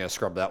 that. You're gonna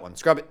scrub that one.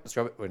 Scrub it.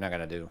 Scrub it. We're not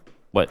gonna do.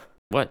 What?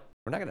 What?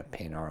 We're not gonna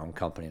paint our own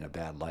company in a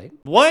bad light.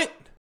 What?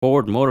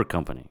 Ford Motor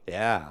Company.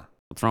 Yeah.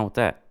 What's wrong with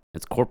that?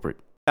 It's corporate.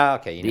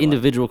 Okay. You The know what?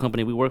 individual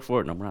company we work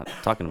for. No, we're not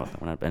talking about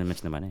that. We're not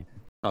mentioning my name.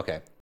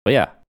 Okay. But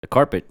yeah, the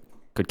carpet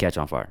could catch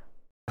on fire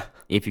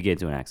if you get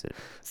into an accident.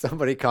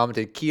 Somebody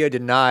commented, Kia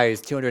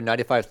denies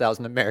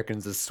 295,000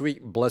 Americans the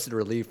sweet, blessed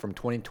relief from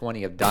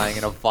 2020 of dying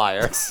in a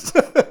fire.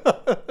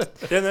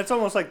 Then that's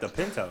almost like the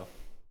Pinto.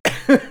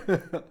 You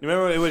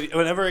remember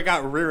whenever it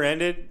got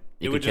rear-ended, it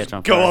You would could just catch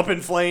on go fire. up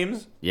in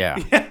flames. Yeah.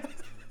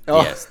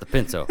 Oh, Yes, the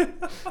Pinto.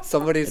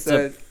 somebody It's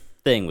said, a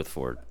thing with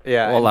Ford.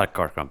 Yeah, Well, a and- lot of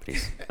car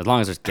companies. As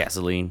long as there's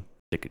gasoline,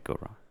 it could go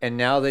wrong. and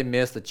now they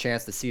missed the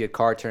chance to see a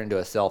car turn into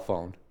a cell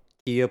phone.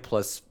 Kia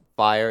plus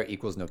fire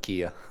equals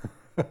Nokia.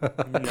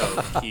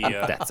 No,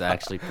 Kia. That's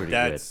actually pretty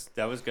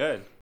That was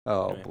good.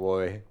 Oh Yeah.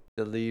 boy,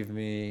 to leave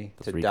me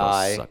good. to Those recalls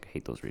die suck. I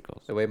hate those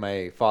recalls. the way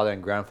my father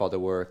and grandfather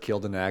were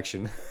killed in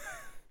action.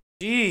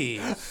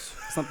 Jeez.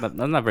 That's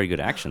not very good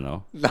action,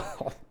 though.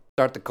 No,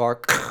 start the car.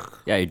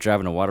 Yeah, you're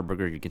driving a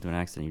Whataburger, you get into an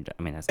accident.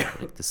 I mean, that's not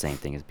like the same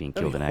thing as being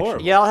That'd killed be in action.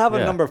 horrible. Yeah, I'll have a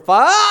Yeah. number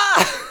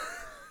 5.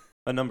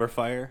 A number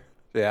fire.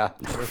 Yeah,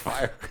 number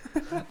fire.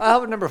 I'll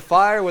have a number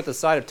fire with a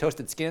side of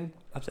toasted skin.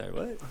 I'm sorry,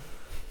 what?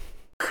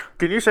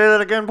 Can you say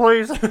that again,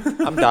 please?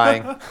 I'm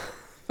dying.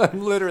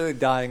 I'm literally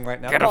dying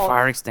right now. Get a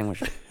fire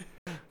extinguisher.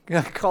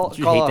 Call, Do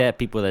you call hate a- that?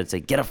 People that say,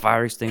 get a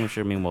fire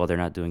extinguisher, meanwhile, they're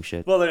not doing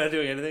shit. Well, they're not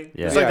doing anything.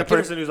 Yeah. It's like Yeah, the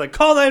person who's like,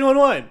 call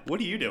 911. What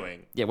are you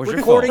doing? Yeah, where's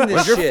Recording your phone?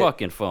 this Where's your shit.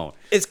 fucking phone?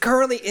 It's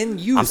currently in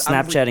use.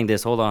 I'm Snapchatting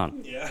this. Hold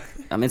on. Yeah.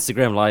 I'm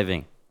Instagram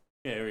living.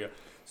 Yeah, here we go.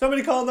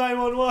 Somebody call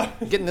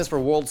 911. getting this for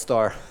World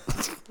Star.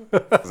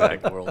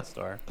 Exact World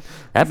Star.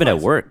 Happened at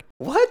work.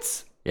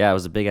 What? Yeah, it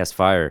was a big ass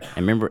fire. And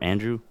remember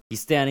Andrew?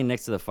 He's standing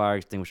next to the fire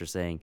extinguisher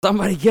saying,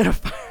 somebody get a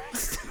fire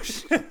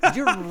extinguisher.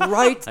 You're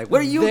right. Like, what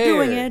are you there.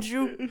 doing,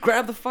 Andrew?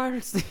 Grab the fire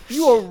extinguisher.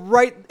 You are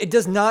right. It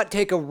does not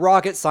take a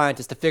rocket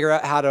scientist to figure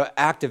out how to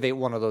activate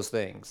one of those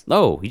things.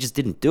 No, he just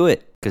didn't do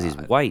it because he's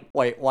white.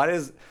 Wait, why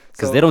does?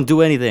 Because they don't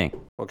do anything.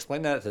 Well,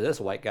 explain that to this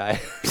white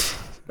guy.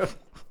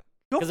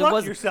 Go Because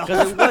fuck yourself.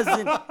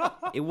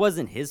 it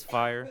wasn't his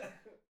fire.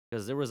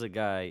 Because there was a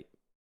guy.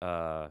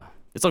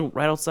 It's like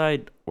right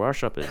outside where our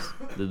shop is.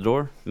 The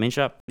door, main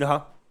shop,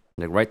 Uh-huh.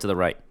 like right to the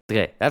right.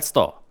 Okay, that's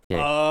stall.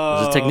 Okay.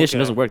 Oh, The technician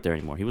okay. doesn't work there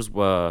anymore. He was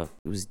what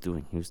was he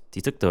doing?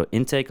 He took the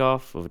intake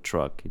off of a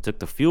truck. He took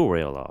the fuel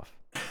rail off.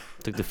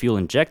 Took the fuel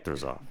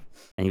injectors off,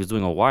 and he was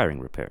doing a wiring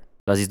repair.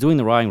 As he's doing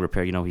the wiring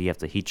repair, you know, he have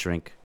to heat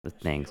shrink the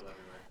things.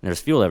 And there's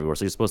fuel everywhere,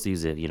 so you're supposed to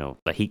use a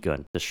heat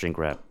gun to shrink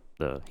wrap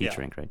the heat Yeah.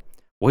 shrink, right?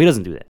 Well, he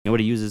doesn't do that. You know what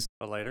he uses?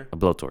 A lighter? A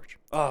blowtorch.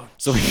 Oh,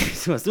 So,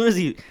 so as soon as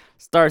he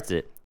starts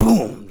it,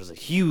 boom! There's a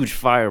huge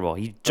fireball.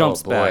 He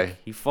jumps boy. back.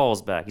 He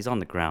falls back. He's on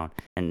the ground,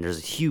 and there's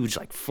huge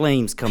like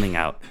flames coming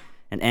out.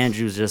 And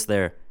Andrew's just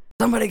there.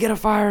 Somebody get a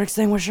fire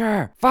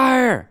extinguisher!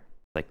 Fire!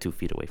 Like 2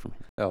 feet away from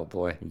him. Oh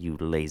boy, You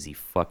lazy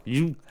fuck!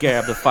 You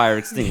grab the fire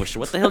extinguisher.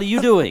 What the hell are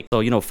you doing?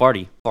 So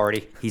Farty.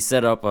 party. He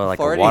set up like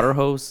Farty. a water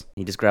hose.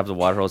 He just grabs a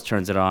water hose,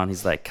 turns it on.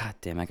 He's like, God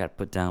damn! I gotta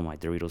put down my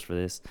Doritos for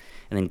this.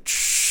 And then.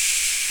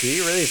 Did he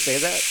really say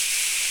that?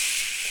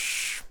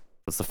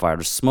 That's the fire.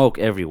 There's smoke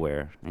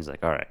everywhere. And he's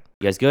like, all right,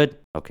 you guys good?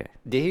 Okay.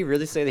 Did he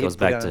really say that he Goes put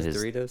back down to his his-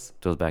 Doritos?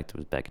 Goes back to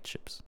his bag of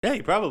chips. yeah,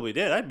 he probably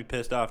did. I'd be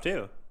pissed off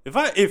too. If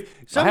I have to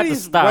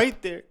somebody's stop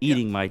right there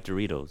eating my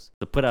Doritos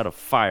to put out a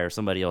fire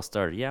somebody else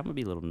started. Yeah, I'm gonna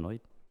be a little annoyed.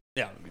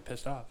 yeah, I'm gonna be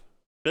pissed off.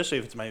 Especially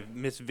if it's my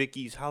Miss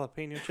Vicky's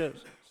jalapeno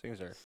chips. Things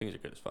are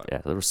good as fuck.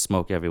 Yeah, there was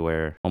smoke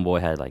everywhere.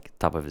 Homeboy had like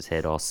top of his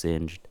head all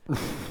singed.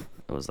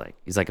 It was like,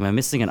 he's like, am I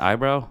missing an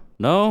eyebrow?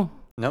 No.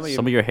 No, but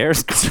Some of your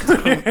hair's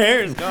Your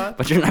hair is gone.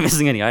 but you're not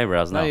missing any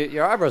eyebrows. no, No.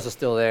 your eyebrows are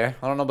still there.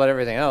 I don't know about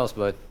everything else,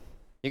 but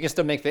you can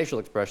still make facial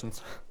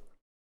expressions.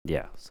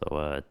 Yeah.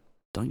 So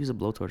don't use a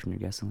blowtorch in your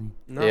gasoline.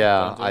 No,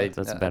 yeah, don't do it.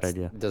 That's a bad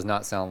idea. Does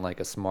not sound like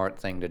a smart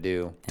thing to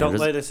do. And Don't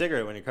there's- light a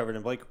cigarette when you're covered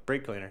in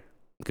brake cleaner.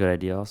 Good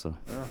idea also.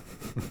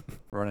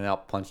 Running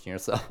out punching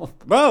yourself.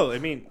 Bro, I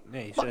mean,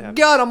 yeah, you should have.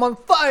 God, I'm on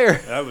fire.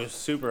 I was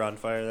super on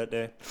fire that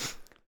day.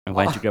 And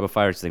why didn't you grab a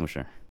fire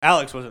extinguisher?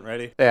 Alex wasn't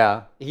ready.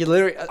 Yeah, he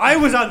literally. I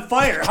was on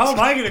fire. How am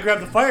I gonna grab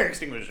the fire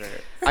extinguisher?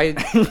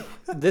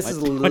 This is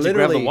Why don't you grab the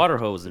literally water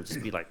hose and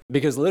just be like,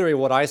 because literally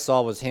what I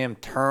saw was him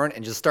turn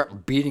and just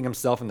start beating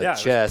himself in the Yeah, I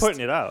was chest. putting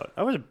it out.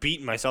 I wasn't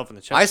beating myself in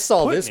the chest. I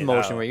saw putting this it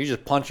motion out. where you're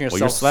just punching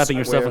yourself. well, you're slapping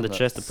yourself square in the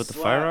chest to put the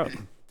fire out?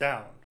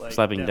 Down. Like,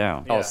 Slapping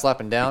down. Oh,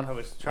 slapping down. I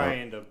was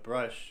trying to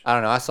brush. I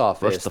don't know. I saw a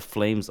Brush fist. the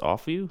flames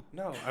off you?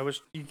 No, I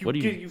was. You, What do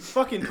you- you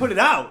fucking put it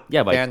out.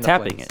 Yeah, by Fan the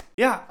tapping flames. it.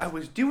 Yeah, I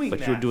was doing But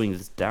that. you were doing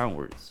this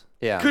downwards.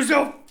 Yeah. Cause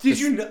did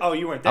you? Oh,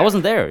 you weren't there. I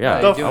wasn't there. Yeah,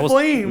 No, The you I was.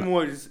 flame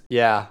was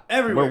Yeah.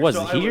 everywhere. Where was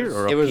so it? I Here was-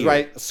 or up It was here?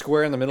 right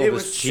square in the middle It of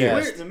was his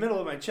square chest. in the middle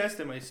of my chest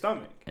and my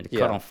stomach. And it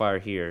Yeah. caught on fire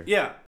here.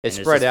 Yeah. It and it's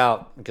spread just-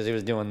 out because he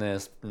was doing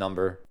this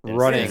number, And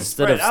running.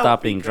 Instead of spread out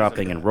stopping, because of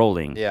dropping, and that.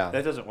 rolling, Yeah.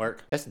 That doesn't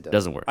work. Yes, it does.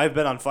 doesn't work. I've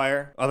been on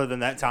fire. Other than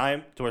that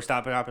time, to where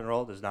stop, drop, and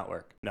roll does not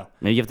work. No.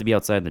 Maybe you have to be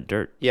outside in the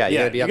dirt. Yeah, you yeah,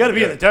 gotta be, you up gotta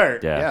be in the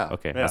dirt. Yeah. Yeah.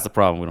 Okay. Yeah. That's the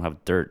problem. We don't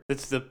have dirt.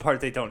 That's the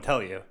part they don't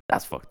tell you.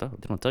 That's fucked up.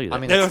 They don't tell you that. I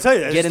mean, They don't tell you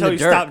that. They Get just in tell the you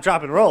dirt. stop,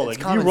 drop, and roll. It's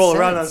Like if you common roll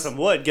around on sense. some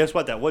wood, guess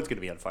what? That wood's gonna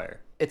be on fire.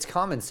 It's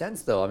common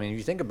sense, though. I mean, if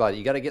you think about it,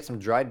 you got to get some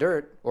dry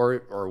dirt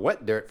or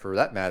wet dirt for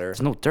that matter.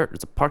 there's no dirt.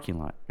 It's a parking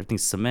lot.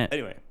 Everything's cement.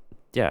 Anyway.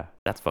 Yeah,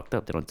 that's fucked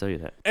up. They don't tell you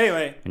that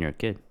Anyway, when you're a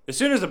kid. as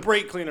soon as the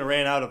brake cleaner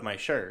ran out of my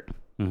shirt,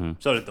 Mm-hmm.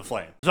 so did the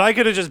flame. So I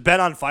could have just been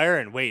on fire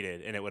and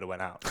waited, and it would have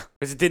went out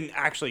because it didn't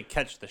actually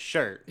catch the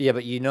shirt. Yeah,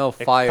 but you know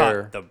It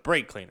fire. caught the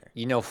brake cleaner.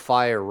 You know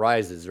fire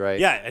rises, right?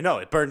 Yeah, I know.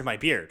 It burned my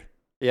beard.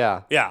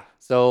 Yeah. Yeah,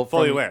 So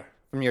fully from, aware.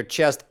 from your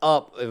chest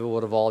up, it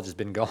would have all just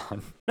been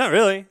gone. Not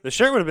really. The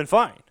shirt would have been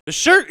fine. The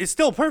shirt is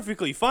still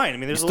perfectly fine. I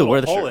mean, there's You a still little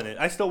wear the hole shirt? in it.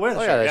 I still wear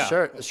the Oh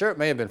shirt. yeah, the shirt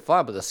may have been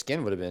fine, but the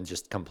skin would have been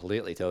just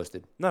completely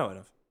toasted. No, it would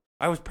have.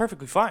 I was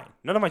perfectly fine.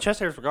 None of my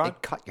chest hairs were gone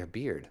It cut your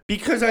beard.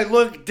 because I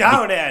looked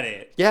down at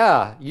it.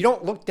 Yeah, you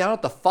don't look down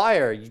at the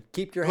fire. You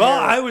keep your Well,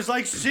 hair. I was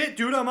like, shit,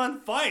 dude, I'm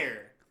on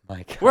fire. My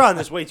God. We're on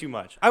this way too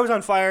much. I was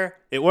on fire.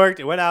 It worked.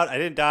 It went out. I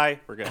didn't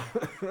die. We're good.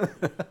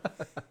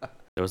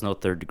 There was no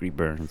third-degree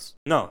burns.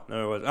 No,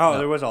 there was. Oh,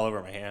 there was all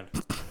over my hand.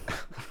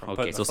 from Okay,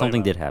 putting so the flame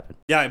something out. did happen.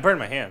 Yeah, I burned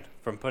my hand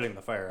from putting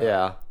the fire out.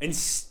 Yeah. And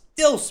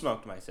still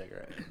smoked my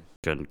cigarette.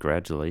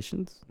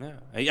 Congratulations. Yeah.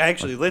 I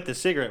actually lit the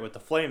cigarette with the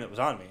flame that was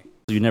on me.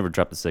 So you never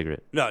dropped the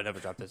cigarette. No, I never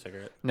dropped that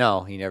cigarette.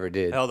 No, he never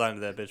did. I held on to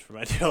that bitch for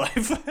my dear life.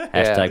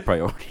 Hashtag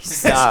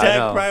priorities. Yeah, I Hashtag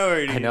know.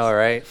 priorities. I know,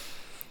 right?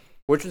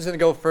 Which one's gonna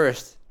go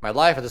first? My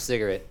life or the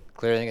cigarette?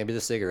 Clearly, gonna be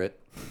the cigarette.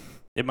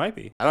 It might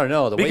be. I don't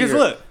know. The way Because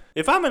you're- look,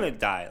 if I'm gonna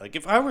die, like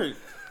if I were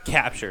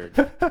captured,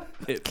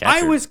 if I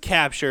Captured. was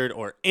captured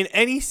or in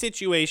any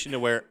situation to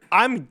where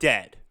I'm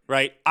dead,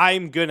 right?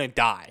 I'm gonna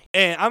die.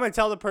 And I'm gonna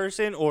tell the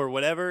person or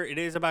whatever it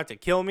is about to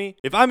kill me.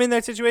 If I'm in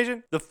that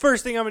situation, the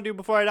first thing I'm gonna do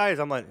before I die is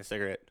I'm lighting a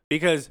cigarette.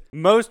 Because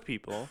most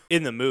people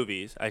in the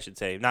movies, I should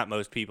say, not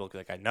most people, because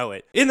like I know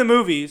it, in the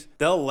movies,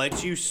 they'll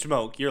let you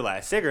smoke your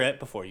last cigarette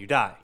before you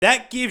die.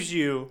 That gives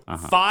you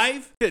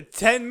 5 to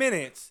 10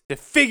 minutes to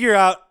figure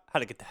out how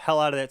to get the hell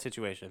out of that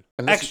situation.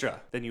 Unless- Extra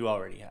than you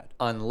already had.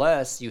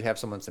 unless you have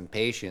someone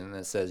impatient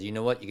that says, you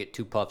know what, you get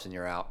 2 puffs and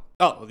you're out.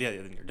 Oh, well, yeah,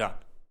 then you're done.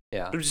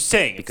 Yeah. I'm just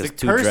saying. if Because the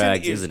 2 person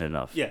drags is, isn't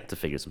enough yeah. to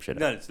figure some shit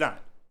No, out. it's not.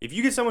 If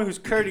you get someone who's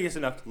courteous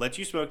enough to let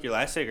you smoke your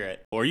last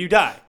cigarette or you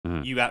die,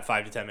 Mhm. you got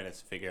 5 to 10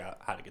 minutes to figure out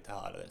how to get the hell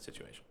out of that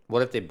situation.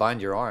 What if they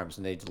bind your arms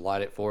and they just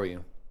light it for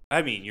you?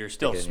 I mean, you're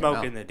still Stick it in your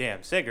smoking the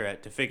damn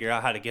cigarette to figure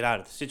out how to get out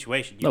of the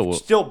situation. No, You've well-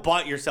 still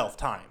bought yourself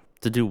time.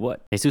 To do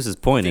what? Jesus'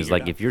 point is Figure it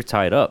like out. if you're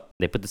tied up,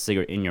 they put the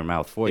cigarette in your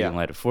mouth for you Yeah. and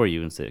light it for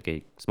you and say,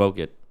 okay, smoke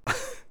it.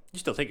 You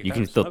still take your You time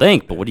can to still smoke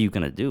think, it, but man. what are you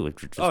going to do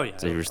if you're just, Oh, yeah, I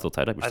say don't you're know. still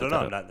tied up? You're I still don't know.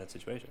 tied I'm up. not in that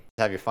situation.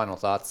 Have your final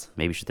thoughts.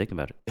 Maybe you should think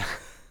about it.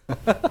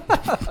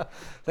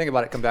 Think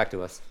about it. Come back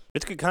to us.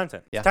 It's good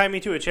content. Yeah. Tie me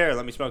to a chair and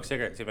let me smoke a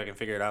cigarette and see if I can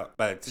figure it out.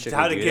 But Should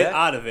how we to do get that?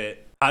 out of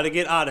it. How to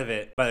get out of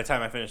it by the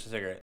time I finish the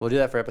cigarette. We'll do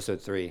that for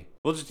episode 3.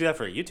 We'll just do that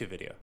for a YouTube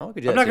video. Oh, we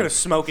could do I'm that not going too. to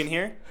smoke in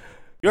here.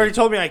 You already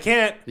told me I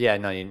can't. Yeah,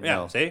 no,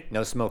 Yeah, see?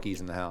 no smokies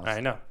in the house. I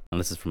know.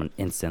 Unless it's from an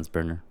incense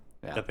burner.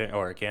 Yeah.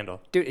 Or a candle.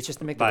 Dude, it's just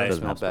to make the By- room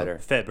Doesn't smell help smell. better.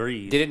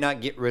 Febreze. Did it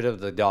not get rid of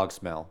the dog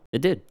smell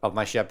It did. of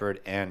my shepherd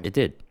and It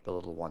did. the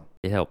little one?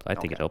 It helped. I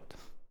think it Okay. helped.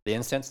 The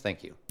incense?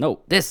 Thank you. No,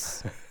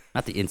 this.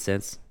 Not the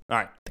incense. All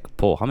right. Take a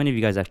poll. How many of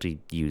you guys actually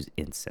use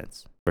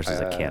incense versus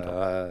a candle?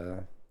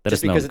 Let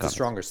Just us know in because the it's a comments.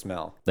 stronger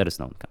smell. Let us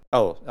know in the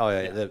comments. Oh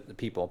yeah, the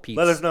people. Peeps.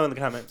 Let us know in the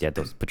comments. Yeah,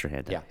 those, put your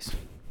hand down. Yeah.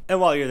 And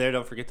while you're there,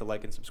 don't forget to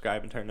like and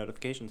subscribe and turn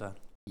notifications on.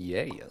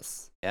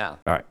 Yes. Yeah. All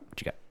right, what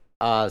you got?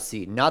 Let's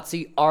see.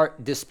 Nazi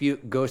art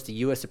dispute goes to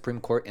U.S. Supreme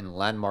Court in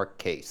landmark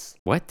case.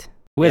 What?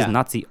 Who has Yeah.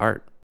 Nazi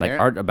art? Like There-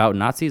 art about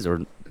Nazis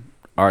or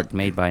art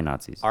made by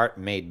Nazis? Art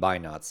made by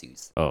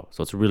Nazis. Oh,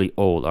 so it's really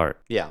old art.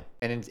 Yeah,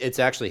 and it's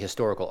actually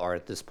historical art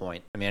at this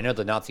point. I mean, I know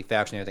the Nazi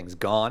faction and everything's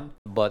gone,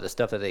 but the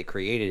stuff that they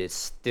created is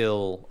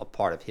still a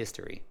part of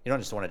history. You don't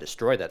just want to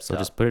destroy that So stuff.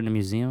 just put it in a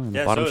museum in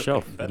Yeah, the bottom so is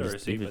shelf. and Confederacy,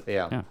 just leave it. but-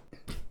 yeah. Yeah.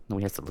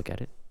 Nobody has to look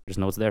at it. Just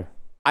know it's there.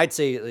 I'd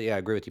say, yeah, I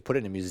agree with you. Put it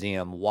in a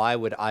museum. Why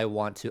would I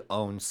want to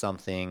own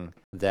something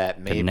that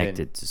may have been-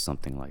 Connected to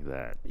something like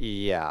that.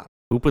 Yeah,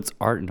 Who puts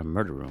art in a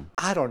murder room?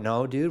 I don't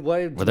know, dude.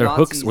 What Were there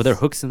hooks? Were there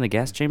hooks in the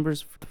gas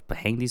chambers to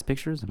hang these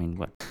pictures? I mean,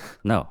 what?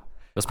 No.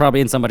 was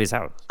probably in somebody's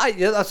house.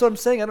 Yeah, that's what I'm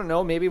saying. I don't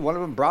know. Maybe one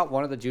of them brought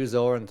one of the Jews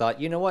over and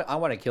thought, you know what? I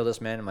want to kill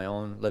this man in my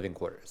own living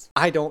quarters.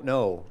 I don't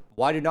know.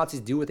 Why do Nazis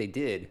do what they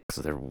did?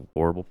 Because they're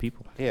horrible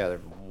people. Yeah,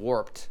 they're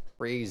warped,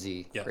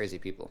 crazy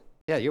people.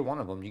 Yeah, you're one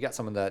of them. You got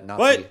some of that Nazi.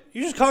 What?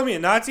 You just called me a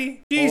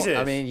Nazi? Jesus.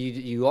 Well, I mean,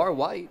 you are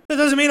white. that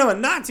doesn't mean I'm a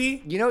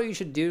Nazi. You know what you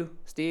should do,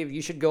 Steve?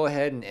 You should go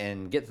ahead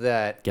and get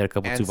that. Get a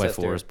couple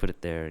ancestor. 2x4s, put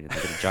it there,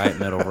 get a giant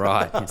metal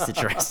rod, and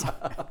sit your ass.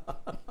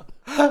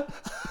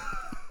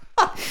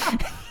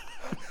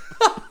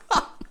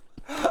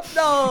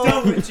 No,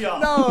 Done with y'all.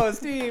 no,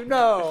 Steve,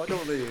 no,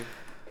 don't leave.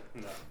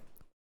 No.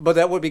 But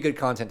that would be good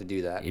content to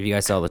do that. If you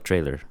guys saw the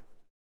trailer,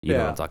 you know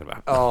Yeah. what I'm talking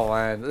about. Oh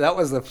man, that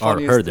was the Or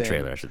funniest heard the thing.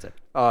 trailer, I should say.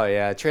 Oh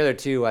yeah, trailer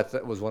 2 I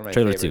thought was one of my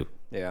Trailer favorite.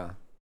 2. Yeah.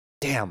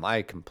 Damn,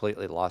 I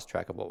completely lost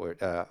track of what we're.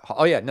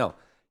 Oh yeah, no.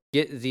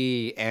 Get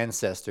the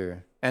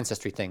ancestry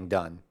thing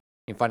done.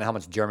 You can find out how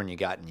much German you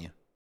got in you.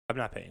 I'm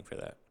not paying for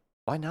that.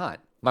 Why not?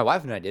 My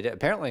wife and I did it.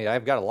 Apparently,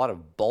 I've got a lot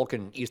of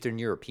Balkan, Eastern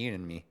European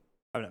in me.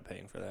 I'm not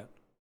paying for that.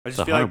 I It's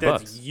just feel like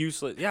that's $100.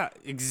 useless. Yeah,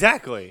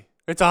 exactly.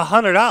 It's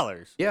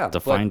 $100. Yeah. To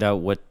but find out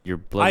what your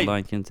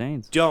bloodline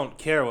contains. Don't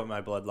care what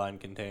my bloodline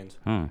contains.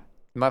 Huh.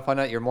 you might find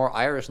out you're more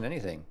Irish than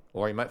anything,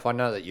 or you might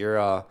find out that you're.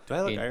 Do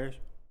I look in- Irish?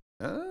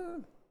 Nah,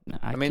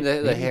 I mean,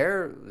 could- the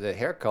maybe.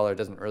 hair color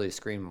doesn't really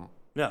scream.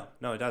 No,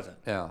 it doesn't.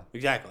 Yeah.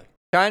 Exactly.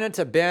 China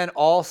to ban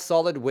all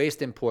solid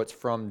waste imports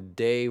from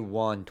day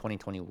 1,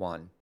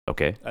 2021.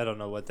 Okay. I don't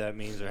know what that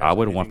means. Or has I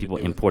wouldn't want anything to people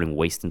do with it. importing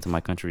waste into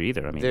my country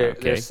either. I mean, They're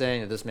okay.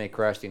 saying that this may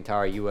crash the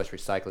entire U.S.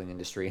 recycling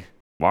industry.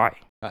 Why?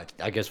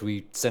 I guess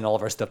we send all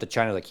of our stuff to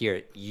China. Like,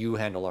 here, you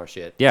handle our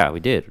shit. Yeah, we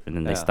did. And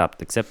then they Yeah.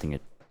 stopped accepting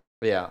it.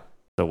 Yeah.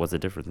 So what's the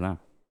difference now?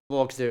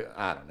 Well, because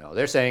I don't know.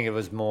 They're saying it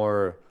was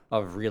more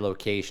of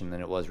relocation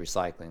than it was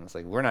recycling. It's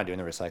like, we're not doing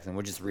the recycling.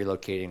 We're just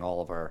relocating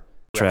all of our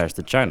Trash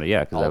to China, yeah,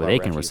 because all that of way our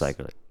they can refuse.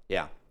 recycle it.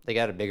 Yeah. They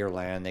got a bigger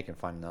land. They can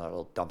find another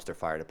little dumpster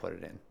fire to put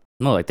it in.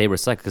 No, like they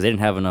recycle because they didn't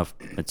have enough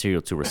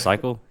material to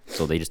recycle,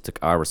 so they just took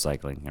our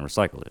recycling and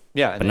recycled it.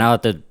 Yeah. But now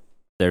that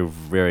they're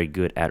very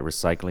good at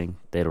recycling,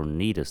 they don't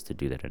need us to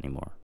do that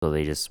anymore. So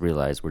they just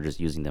realize we're just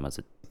using them as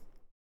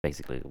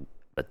basically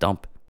a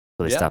dump.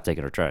 So they Yeah. stopped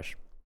taking our trash.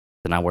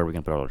 So now where are we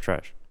gonna put all our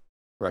trash?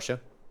 Russia.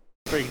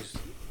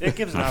 It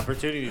gives an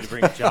opportunity to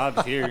bring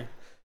jobs here.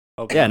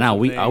 Yeah, now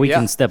we Yeah.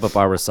 can step up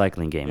our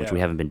recycling game, which we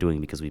Yeah. haven't been doing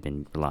because we've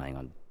been relying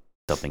on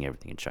dumping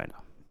everything in China.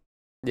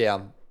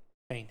 Yeah.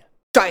 China.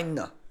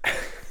 China.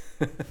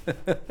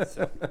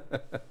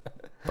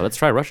 But let's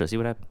try Russia, see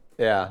what happens.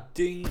 Yeah.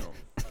 Damn.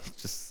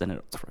 Just send it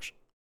up to Russia.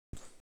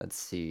 Let's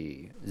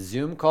see.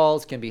 Zoom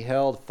calls can be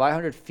held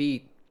 500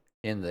 feet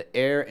in the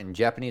air in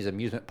Japanese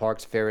amusement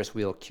parks' Ferris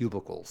wheel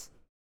cubicles.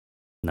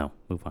 No,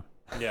 move on.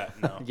 Yeah,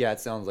 no. Yeah, it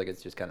sounds like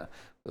it's just kind of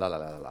la la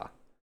la la la.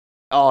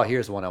 Oh,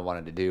 here's one I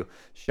wanted to do.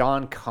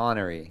 Sean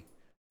Connery.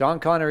 Sean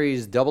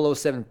Connery's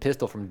 007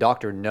 pistol from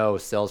Dr. No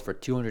sells for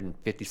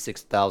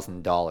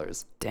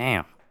 $256,000.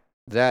 Damn.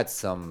 That's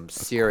some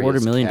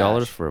serious $250,000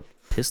 cash. for a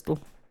pistol?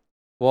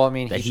 Well, I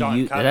mean, That he, he Sean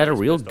used, is that a Connery's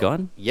real pistol.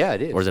 gun? yeah,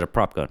 it is. Or is it a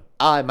prop gun?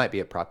 It might be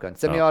a prop gun.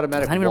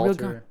 Semi-automatic It's not even a real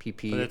Walter But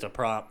PP. it's a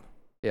prop.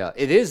 Yeah,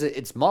 it is.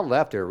 It's modeled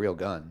after a real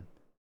gun.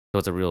 So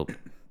it's a real.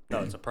 No,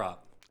 it's a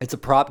prop. It's a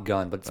prop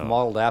gun, but it's Oh.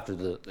 modeled after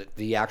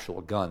the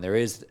actual gun. There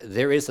is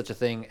such a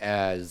thing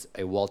as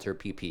a Walter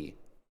PP.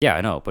 Yeah,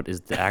 I know, but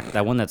is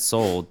that one that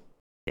sold?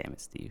 Damn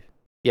it, Steve.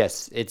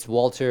 Yes, it's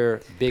Walter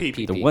Big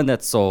PP. PP. The one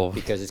that sold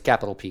because it's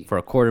capital P. for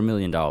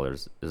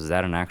 $250,000, is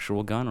that an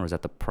actual gun or is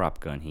that the prop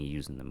gun he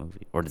used in the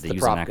movie? Or did they the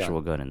use an prop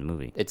actual gun in the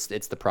movie? It's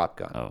the prop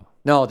gun. Oh,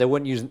 No, they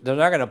wouldn't use. They're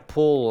not gonna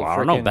pull. well, I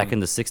don't know. frickin- Back in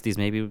the '60s,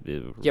 maybe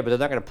yeah, but they're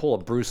not gonna pull a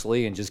Bruce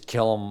Lee and just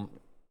kill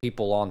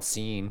people on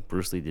scene.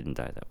 Bruce Lee didn't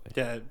die that way.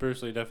 Yeah,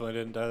 Bruce Lee definitely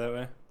didn't die that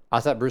way. I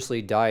thought Bruce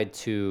Lee died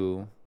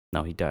to.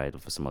 No, he died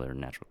for some other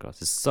natural cause.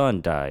 His son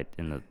died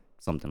in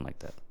something like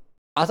that.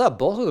 I thought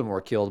both of them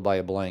were killed by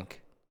a blank.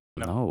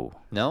 No,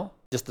 No,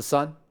 just the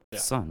son. Yeah.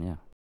 his son. Yeah.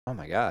 Oh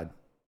my god,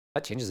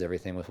 that changes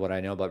everything with what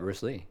I know about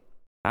Bruce Lee.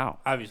 How?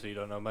 Obviously, you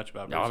don't know much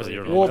about Yeah, Bruce obviously Lee.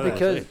 you if don't you Well, know that.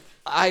 because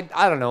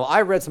I don't know.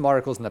 I read some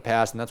articles in the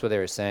past, and that's what they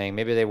were saying.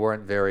 Maybe they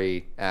weren't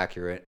very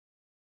accurate.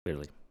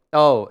 Clearly.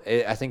 Oh,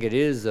 I think it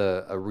is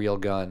a real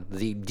gun.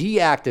 The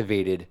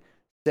deactivated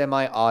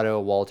semi-auto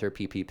Walter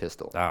PP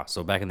pistol. Ah,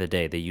 so back in the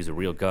day, they used a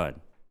real gun.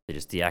 They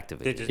just deactivated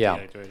They it. just Yeah.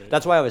 deactivated it.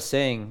 That's why I was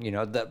saying,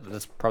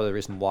 that's probably the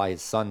reason why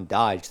his son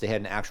died, because they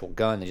had an actual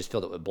gun. They just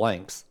filled it with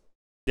blanks.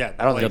 Yeah,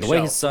 I don't think The blank way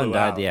shell his son flew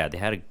died, out. yeah, they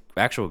had an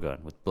actual gun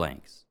with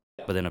blanks.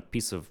 But then a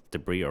piece of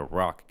debris or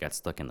rock got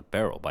stuck in the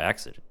barrel by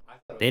accident.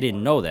 They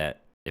didn't know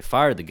that. They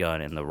fired the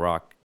gun and the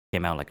rock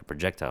came out like a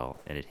projectile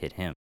and it hit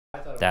him.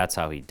 That's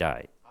how he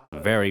died. A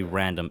very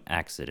random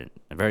accident.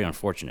 Very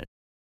unfortunate.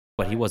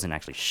 But he wasn't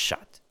actually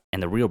shot.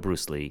 And the real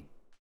Bruce Lee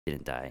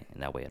didn't die in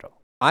that way at all.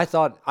 I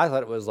thought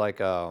it was like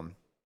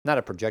not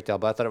a projectile,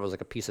 but I thought it was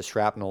like a piece of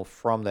shrapnel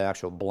from the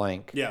actual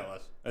blank. Yeah, it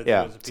was. I think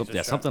Yeah. it was a piece of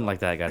Something shrapnel. like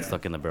that got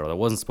stuck in the barrel. That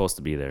wasn't supposed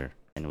to be there.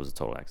 And it was a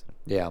total accident.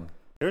 Yeah.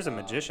 There's a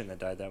magician that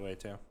died that way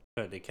too.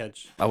 Tried to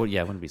catch. I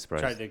wouldn't be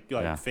surprised. Tried to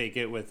like Yeah. fake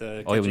it with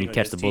a. Oh, yeah, when you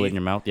catch the bullet in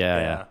your mouth? Yeah,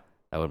 yeah.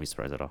 I wouldn't be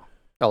surprised at all.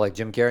 Oh, like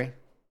Jim Carrey?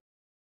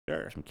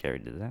 Sure. Jim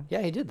Carrey did that.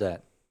 Yeah, he did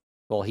that.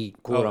 Well, he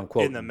quote Oh,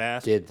 unquote in The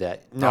Mask? did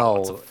that. Oh, No,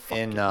 it's a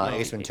fucking in movie.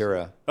 Ace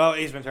Ventura. Oh,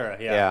 Ace Ventura.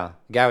 Yeah. Yeah.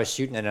 The guy was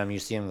shooting at him. You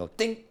see him go,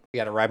 ding. He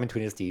got it right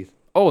between his teeth.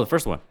 Oh, the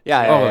first one.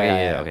 Yeah. Oh, okay,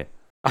 yeah, okay.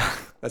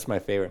 That's my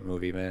favorite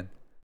movie, man.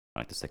 I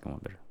like the second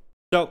one better.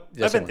 So Yeah, I've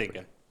been someone-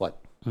 thinking. What?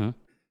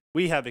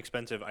 We have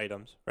expensive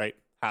items, right?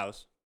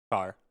 House,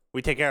 car.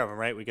 We take care of them,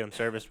 right? We get them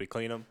serviced. We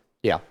clean them.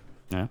 Yeah.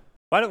 Yeah.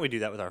 Why don't we do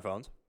that with our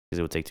phones? Because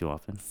it would take too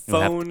often.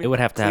 Phone it would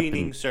have to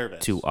cleaning happen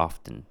service. too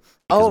often.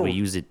 Because Oh. we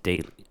use it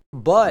daily.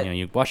 But,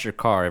 You wash your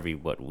car every,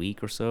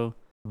 week or so?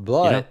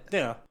 but,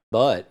 Yeah.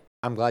 but,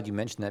 I'm glad you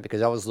mentioned that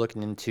because I was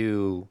looking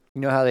into,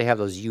 you know how they have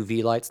those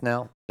UV lights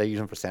now? They use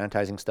them for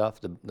sanitizing stuff,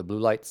 the blue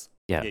lights.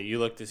 Yeah. Yeah. You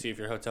look to see if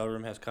your hotel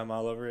room has cum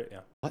all over it. Yeah.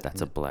 What?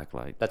 That's a black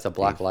light. That's a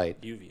black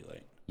light. UV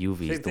light.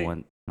 UV is Same the thing.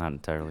 one, not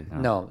entirely.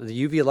 No,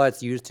 the UV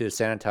light's used to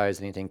sanitize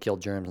anything, kill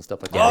germs and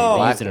stuff like that. Yeah, they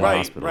oh, use it in right,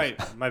 hospitals.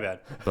 right. My bad.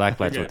 Black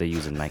light's You're what they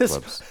use in This-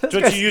 nightclubs. It's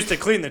what you used to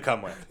clean the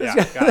cum with. Yeah,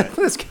 this, got guy, it.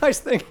 this guy's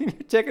thinking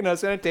you're taking a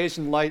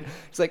sanitation light.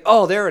 He's like,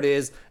 oh, there it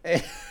is.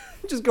 And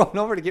just going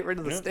over to get rid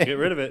of the Yeah, stain. get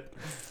rid of it.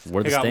 Where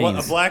I the got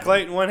stains? a black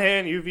light in one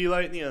hand, UV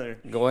light in the other.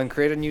 Go and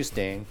create a new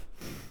stain.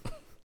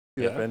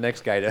 Yeah. Yeah. For the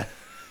next guy to.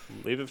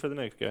 Leave it for the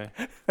next guy.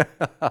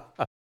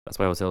 That's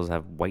why hotels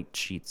have white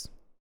sheets.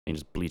 And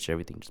just bleach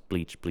everything. Just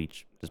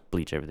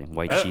bleach everything.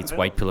 White sheets, I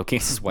white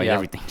pillowcases, white Yeah.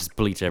 everything. Just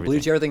bleach everything.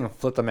 Bleach everything and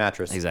flip the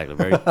mattress. Exactly.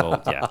 Very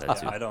oh yeah, that Yeah,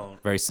 too. I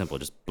don't. Very simple.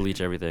 Just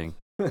bleach everything.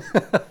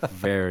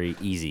 Very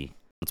easy.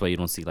 That's why you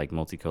don't see like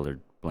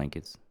multicolored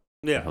blankets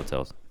in Yeah.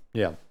 hotels.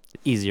 Yeah. It's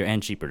easier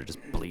and cheaper to just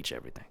bleach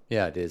everything.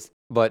 Yeah, it is.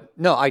 But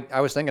no,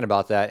 I was thinking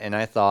about that and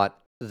I thought,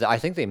 I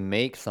think they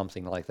make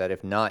something like that.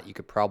 If not, you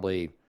could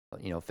probably,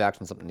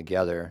 faction something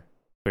together.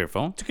 For your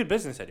phone? It's a good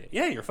business idea.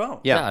 Yeah, your phone.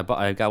 Yeah.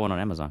 I got one on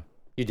Amazon.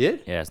 You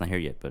did? Yeah, it's not here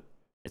yet, but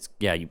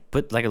you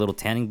put like a little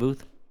tanning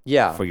booth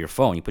Yeah. for your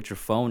phone. You put your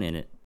phone in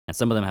it, and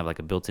some of them have like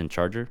a built-in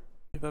charger.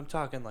 If I'm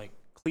talking like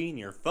clean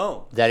your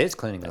phone. That is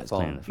cleaning that That's phone.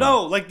 cleaning the phone.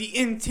 No, like the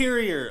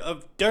interior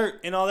of dirt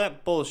and all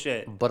that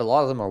bullshit. But a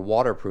lot of them are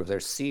waterproof. They're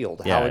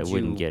sealed. Yeah, How it would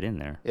wouldn't you... get in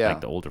there Yeah.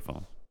 like the older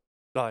phone.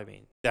 Well, I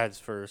mean, that's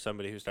for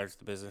somebody who starts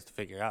the business to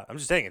figure out. I'm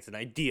just saying it's an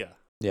idea.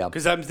 Yeah.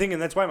 Because I'm thinking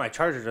that's why my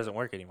charger doesn't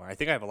work anymore. I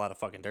think I have a lot of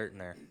fucking dirt in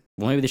there.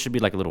 Well, maybe there should be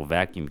like a little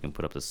vacuum you can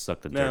put up to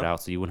suck the dirt No.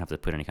 out, so you wouldn't have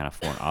to put any kind of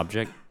foreign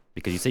object.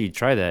 Because you say you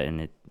try that and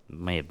it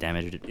may have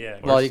damaged it. Yeah.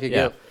 Well, worse. you could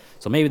Yeah. get.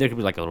 So maybe there could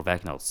be like a little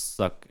vacuum that'll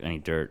suck any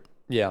dirt,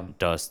 Yeah.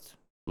 dust,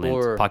 lint,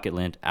 Or- pocket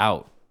lint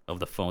out of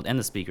the phone and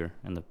the speaker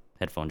and the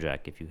headphone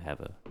jack if you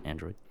have a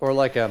Android. Or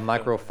like a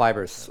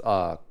microfiber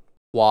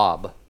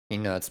swab,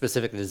 it's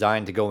specifically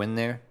designed to go in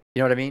there.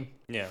 You know what I mean?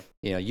 Yeah.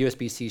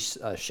 USB-C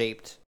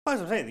shaped. Well,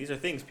 that's what I'm saying. These are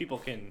things people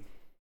can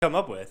come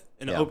up with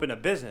and Yeah. open a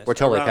business. We're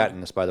totally around cutting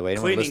this, by the way.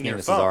 Anyone cleaning listening, your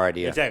this phone. is our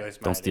idea. Exactly. It's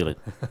my Don't steal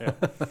idea. it.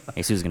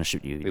 Yeah. Jesus gonna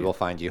shoot you. We will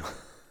find you.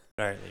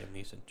 All right, Liam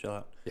Neeson, chill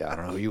out. Yeah, I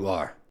don't know who you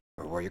are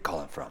or where you're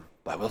calling from,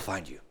 but I will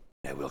find you.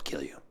 And I will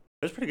kill you.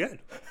 That was pretty good.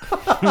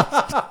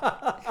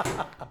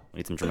 We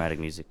need some dramatic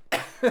music.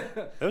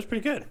 That was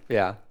pretty good.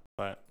 Yeah.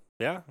 But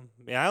yeah,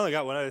 I only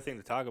got one other thing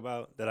to talk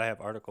about that I have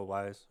article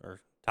wise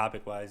or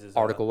topic wise is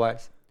Article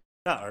wise.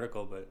 not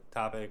article but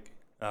topic.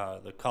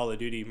 The Call of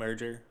Duty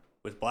merger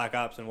with Black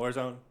Ops and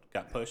Warzone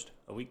got pushed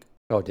a week.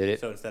 Oh, did it?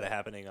 So instead of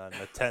happening on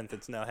the 10th,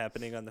 it's now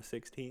happening on the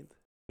 16th.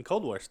 And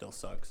Cold War still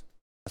sucks.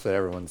 That's what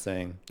everyone's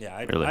saying. Yeah,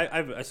 Really?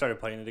 I started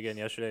playing it again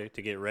yesterday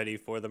to get ready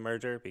for the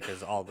merger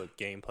because all the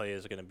gameplay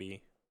is going to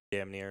be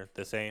damn near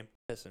the same.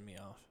 Pissing me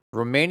off.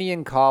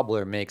 Romanian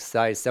cobbler makes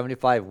size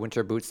 75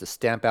 winter boots to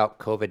stamp out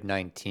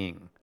COVID-19.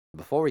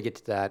 Before we get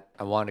to that,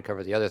 I wanted to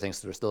cover the other things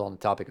so we're still on the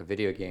topic of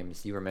video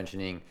games. You were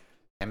mentioning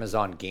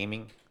Amazon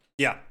Gaming.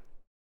 Yeah.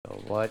 So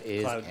what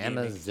is Cloud gaming.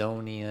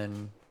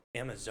 Amazonian.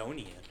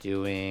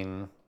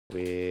 doing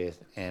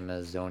with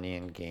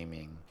Amazonian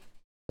Gaming?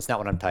 That's not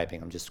what I'm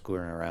typing. I'm just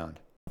screwing around.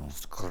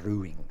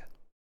 Screwing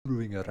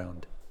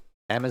around.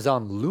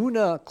 Amazon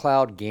Luna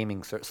Cloud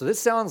Gaming Service. So this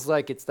sounds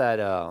like it's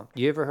that.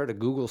 You ever heard of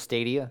Google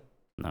Stadia?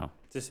 No.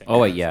 Just Oh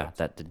wait, Amazon. yeah,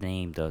 that the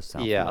name does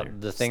sound Yeah, familiar.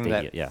 the thing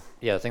Stadia, that- yeah.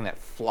 Yeah, the thing that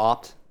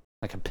flopped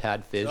like a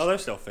bad fish. Oh, they're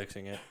still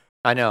fixing it.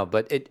 I know,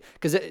 but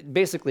because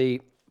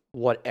basically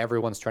what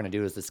everyone's trying to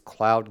do is this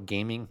cloud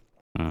gaming.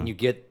 Mm. You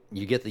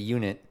get the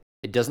unit.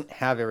 It doesn't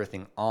have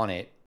everything on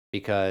it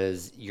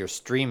because you're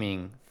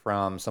streaming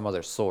from some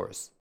other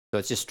source. So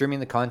it's just streaming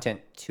the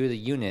content to the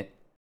unit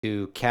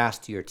to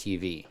cast to your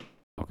TV.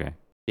 Okay.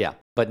 Yeah,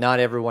 but not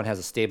everyone has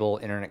a stable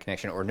internet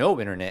connection or no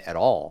internet at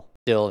all.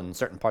 Still in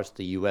certain parts of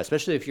the U.S.,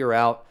 especially if you're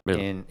out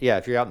Really?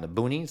 if you're out in the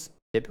boonies,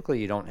 typically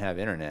you don't have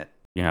internet.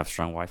 You have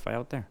strong Wi-Fi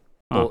out there?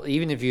 Huh. Well,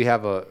 even if you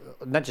have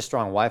not just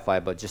strong Wi-Fi,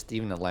 but just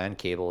even a LAN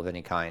cable of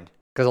any kind,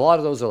 because a lot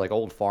of those are like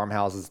old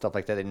farmhouses and stuff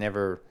like that. They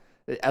never,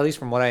 at least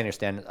from what I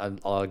understand,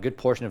 a good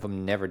portion of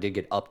them never did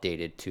get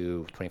updated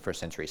to 21st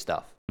century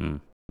stuff. Mm.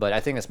 But I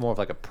think it's more of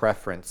like a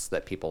preference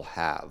that people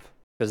have.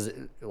 Because,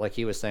 like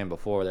he was saying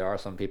before, there are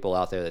some people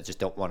out there that just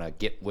don't want to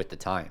get with the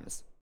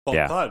times. Well,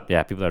 yeah. cloud,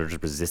 Yeah, people that are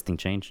just resisting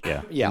change.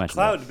 Yeah. Yeah, you mentioned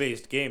that.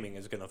 cloud-based gaming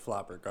is going to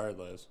flop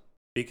regardless.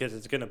 because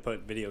it's going to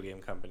put video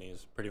game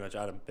companies pretty much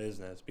out of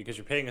business because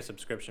you're paying a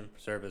subscription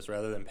service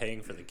rather than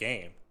paying for the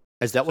game.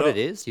 Is that what So, it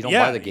is? You don't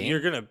yeah, buy the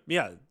game?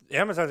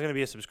 Amazon's going to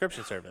be a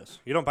subscription service.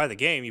 You don't buy the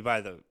game, you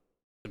buy the The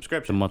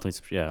subscription. monthly,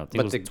 yeah, I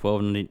think But it was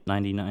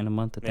 $12.99 a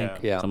month. I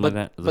think. Yeah, something but,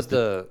 like that. but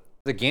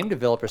the game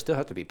developers still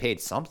have to be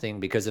paid something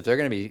because if they're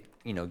going to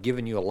be,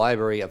 giving you a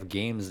library of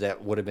games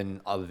that would have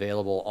been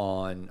available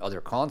on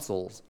other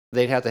consoles,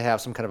 they'd have to have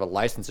some kind of a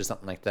license or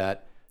something like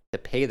that to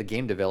pay the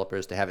game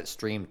developers to have it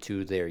streamed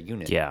to their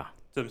unit. yeah,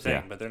 That's what I'm saying,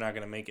 Yeah. but they're not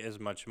going to make as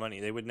much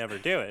money. They would never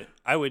do it.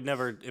 I would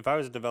never, if I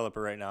was a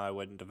developer right now, I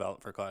wouldn't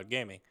develop for cloud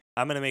gaming.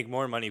 I'm going to make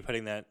more money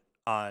putting that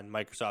on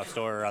Microsoft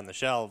Store or on the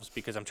shelves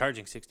because I'm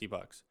charging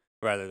 $60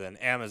 rather than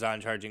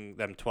Amazon charging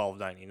them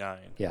 $12.99.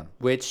 Yeah,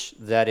 which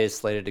that is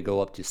slated to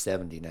go up to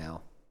 70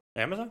 now.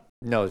 Amazon?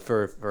 No,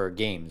 for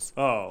games.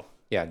 Oh.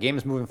 Yeah,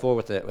 games moving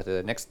forward with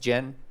the next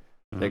gen,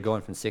 they're Mhm.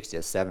 going from 60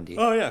 to 70.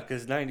 Oh, yeah,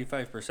 because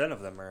 95%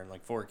 of them are in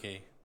like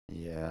 4K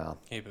Yeah.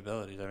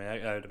 capabilities. I mean,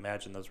 I would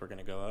imagine those were going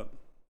to go up.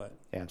 But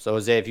Yeah. So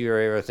Jose, if you're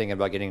ever thinking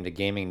about getting into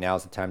gaming,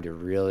 now's the time to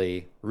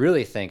really,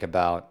 really think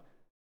about,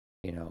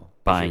 if you're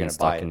buying gonna and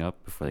buy stocking it.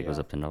 up before it goes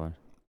Yeah. up $10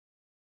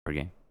 per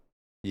game.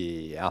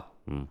 Yeah.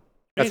 Mm.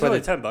 That's it's why only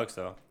they- $10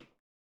 though.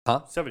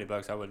 Huh?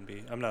 $70 I wouldn't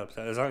be. I'm not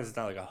upset as long as it's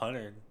not like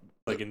 100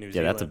 like in New Yeah,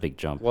 Zealand. that's a big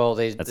jump. Well,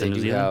 they That's they in New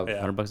do Zealand. have.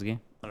 Yeah. $100 a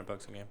game.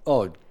 $100 a game.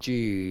 Oh,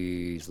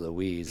 jeez,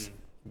 Louise. Mm.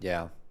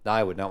 Yeah,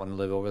 I would not want to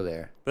live over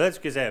there. But that's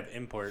because they have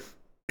import.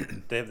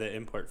 They have the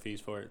import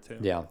fees for it too.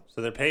 Yeah,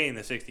 So they're paying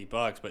the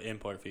 $60, but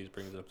import fees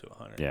brings it up to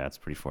 100. Yeah, it's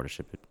pretty far to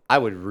ship it. I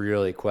would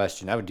really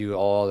question. I would do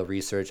all the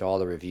research, all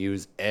the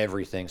reviews,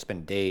 everything.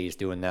 Spend days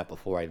doing that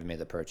before I even made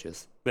the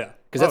purchase. Yeah.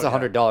 Because that's Oh,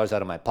 yeah. $100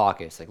 out of my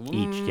pocket. It's like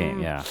Each game,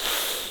 yeah.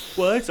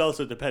 Well, it's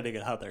also depending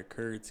on how their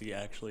currency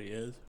actually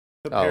is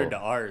compared Oh. to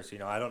ours.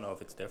 I don't know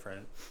if it's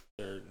different.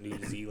 They're New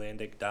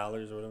Zealandic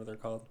dollars or whatever they're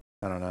called.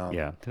 I don't know.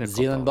 Yeah. I think they're called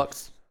Zealand dollars.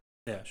 bucks.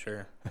 Yeah,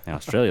 sure. In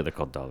Australia, they're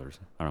called dollars.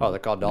 I don't Oh, know. they're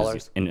called New Ze-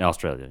 dollars? In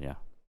Australia, yeah.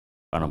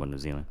 I don't know about New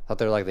Zealand. I thought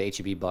they're like the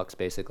HEB bucks,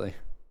 basically.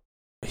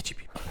 HEB.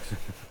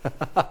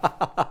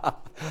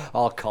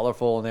 All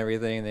colorful and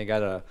everything. They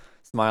got a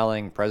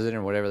smiling president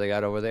or whatever they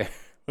got over there.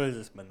 What is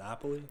this,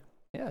 Monopoly?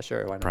 Yeah,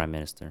 sure. Why not? Prime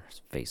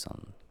Minister's face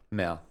on.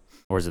 Yeah.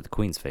 Or is it the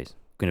Queen's face?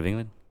 Queen of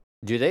England?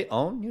 Do they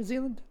own New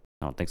Zealand?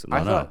 I don't think so. I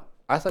No, thought.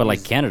 I thought. But like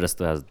New Canada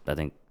still has, I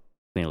think,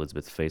 Queen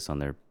Elizabeth's face on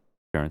their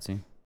currency.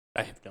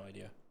 I have no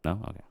idea. No?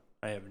 Okay.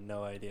 I have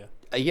no idea.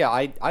 Yeah,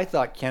 I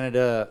thought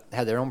Canada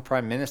had their own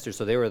prime minister,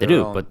 so they were They their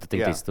do, own. but I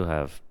think yeah. they still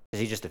have. Is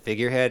he just a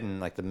figurehead and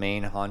like the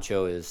main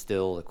honcho is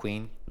still the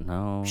queen?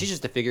 No. She's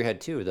just a figurehead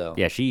too, though.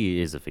 Yeah,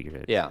 she is a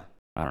figurehead. Yeah.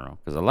 I don't know.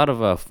 Because a lot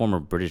of former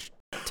British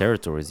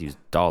territories use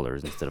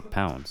dollars instead of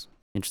pounds.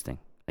 Interesting.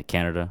 Like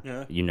Canada,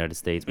 Yeah. United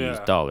States, we use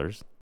Yeah.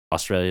 dollars.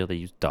 Australia, they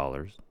use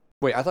dollars.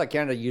 Wait, I thought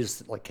Canada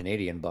used like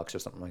Canadian bucks or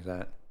something like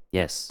that.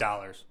 Yes.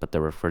 Dollars. But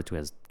they're referred to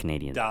as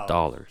Canadian Dollars.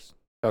 dollars.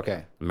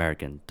 Okay.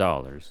 American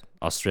dollars,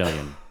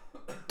 Australian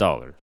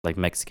dollars, like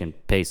Mexican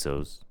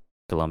pesos,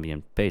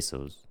 Colombian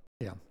pesos.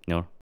 Yeah. You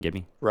know, get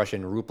me?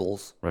 Russian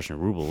rubles. Russian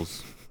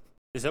rubles,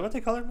 Is that what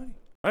they call their money?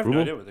 I have Ruble?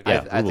 no idea what they call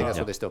Yeah, it. I think ruble, that's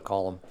yeah. what they still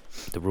call them.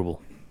 the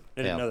ruble.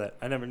 I didn't yeah. know that.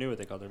 I never knew what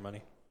they called their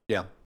money.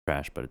 Yeah.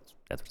 Trash, but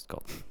that's what it's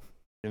called.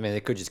 I mean, they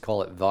could just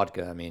call it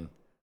vodka. I mean,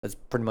 that's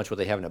pretty much what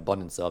they have an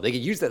abundance of. They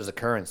could use that as a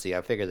currency.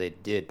 I figure they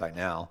did by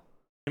now.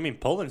 I mean,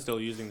 Poland's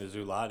still using the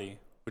zloty,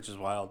 which is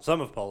wild.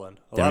 Some of Poland.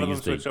 A They lot don't of them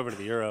use the- switched over to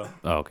the euro.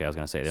 Oh, okay. I was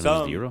gonna say they don't use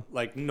Some, the euro.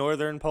 like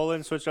northern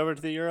Poland, switched over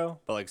to the euro,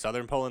 but like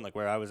southern Poland, like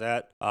where I was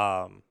at,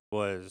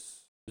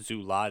 was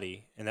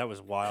zloty, and that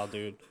was wild,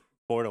 dude.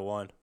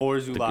 4-1. 4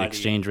 The zloty.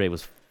 exchange rate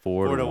was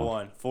 4 to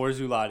 1. 4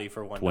 zloty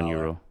for $1.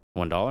 €1.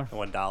 $1.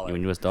 $1. You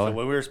in US dollar? So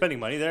when we were spending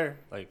money there,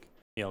 like,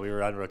 we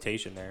were on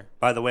rotation there.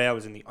 By the way, I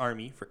was in the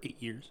army for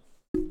 8 years.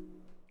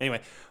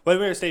 Anyway, when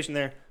we were stationed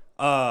there,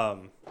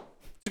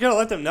 just gotta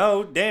let them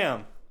know.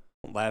 Damn,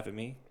 don't laugh at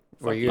me.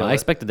 Were Fuck you- I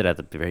expected it at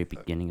the very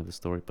beginning of the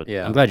story, but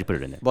Yeah. I'm glad you put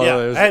it in there. Well,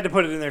 yeah, it was, I had to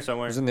put it in there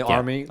somewhere. it was in the Yeah,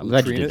 army. I'm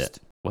glad you did that. Latrinist?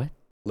 What?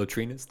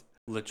 Latrinist?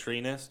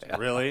 Latrinist? Yeah.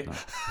 Really?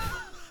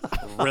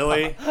 No.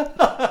 Really?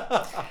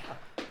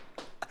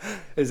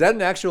 Is that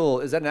an actual?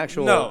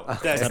 No,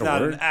 that's that a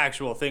not word? an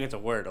actual thing. It's a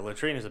word. A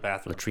latrine is a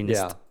bathroom. Latrinist.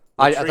 Yeah.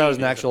 I thought it was Latrine an is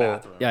a actual.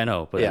 bathroom. Yeah, I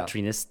know, but Yeah.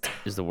 latrinist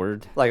is the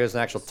word. Like it was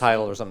an actual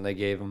title or something they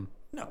gave him.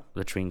 No.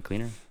 Latrine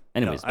cleaner.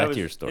 Anyways, No, back to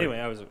your story. Anyway,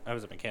 I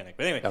was a mechanic.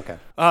 But anyway, Okay.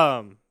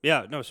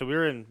 yeah, no. So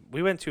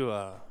we went to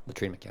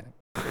Latrine mechanic.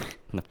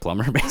 The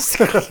plumber,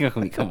 basically. I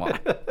mean, come on.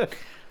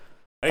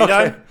 Are you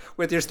done?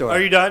 With your story.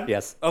 Are you done?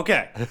 Yes.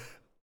 Okay.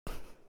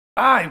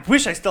 I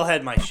wish I still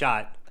had my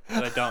shot,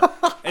 but I don't.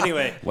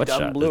 Anyway, What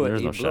Dumb shot? blew it, There's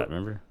he no blew shot, it.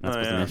 remember? Not Oh,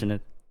 supposed yeah. to mention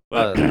it.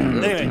 but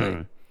anyway,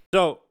 Mm.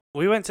 so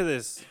we went to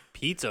this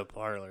pizza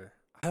parlor.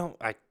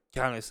 I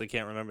honestly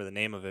can't remember the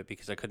name of it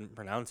because I couldn't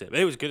pronounce it, but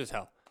it was good as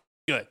hell.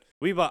 Good.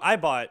 I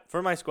bought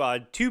for my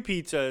squad 2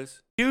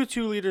 pizzas,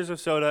 2 liters of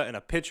soda, and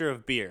a pitcher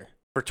of beer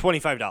for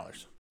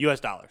 $25 US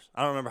dollars.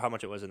 I don't remember how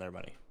much it was in their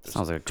money.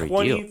 Sounds like a great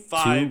deal.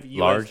 25 2 US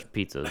large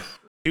pizzas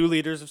 2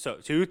 liters of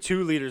soda,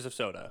 2 liters of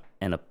soda,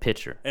 and a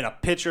pitcher and a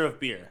pitcher of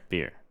beer.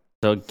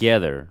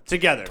 Together,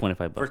 together $25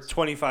 for bucks.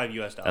 $25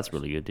 US. That's a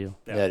really good deal.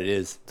 Yeah. Yeah, it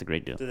is. It's a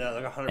great deal. Did that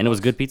like 100. And it was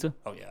bucks. good pizza.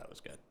 Oh yeah, it was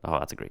good. Oh,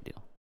 that's a great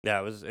deal. Yeah,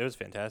 it was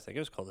fantastic. It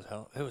was cold as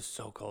hell. It was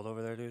so cold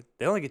over there, dude.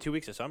 They only get 2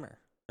 weeks of summer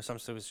or some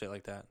stupid shit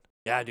like that.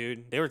 Yeah,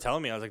 dude. They were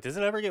telling me, I was like, does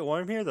it ever get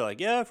warm here? They're like,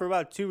 yeah, for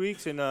about 2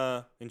 weeks in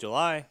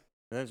July, and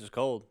then it's just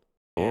cold.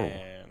 Oh,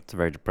 And it's a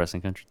very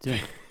depressing country too.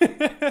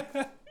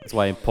 That's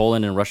why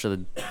Poland and Russia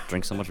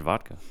drink so much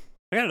vodka.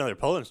 I got another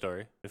Poland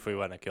story if we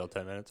want to kill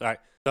 10 minutes. All right.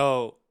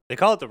 So they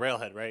call it the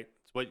railhead, right?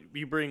 It's what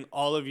you bring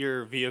all of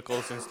your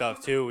vehicles and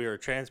stuff to. We were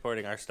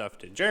transporting our stuff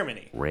to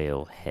Germany.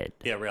 Railhead.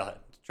 Yeah, railhead.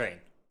 Train.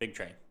 Big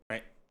train,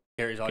 right?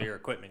 Carries all your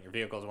equipment, your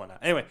vehicles and whatnot.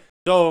 Anyway,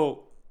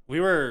 so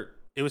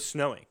it was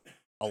snowing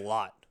a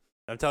lot.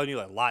 I'm telling you,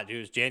 like, a lot, dude. It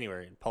was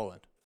January in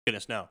Poland. It's gonna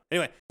snow.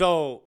 Anyway,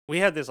 so we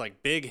had this,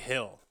 like, big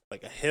hill,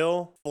 like a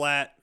hill,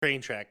 flat train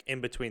track in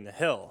between the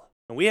hill.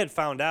 And we had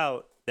found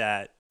out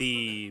that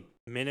the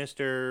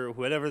minister,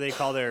 whatever they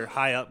call their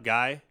high up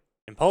guy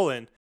in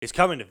Poland, is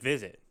coming to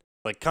visit.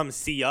 Like, come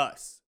see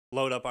us,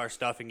 load up our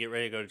stuff, and get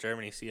ready to go to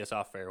Germany, see us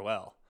off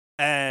farewell.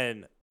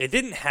 And it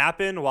didn't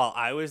happen while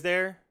I was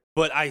there,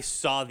 but I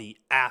saw the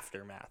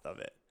aftermath of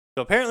it.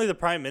 So apparently the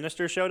prime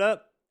minister showed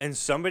up, and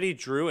somebody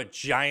drew a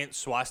giant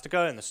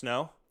swastika in the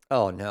snow,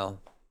 Oh no.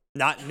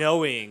 not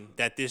knowing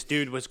that this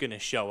dude was going to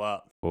show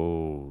up.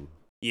 Oh,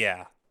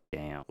 Yeah.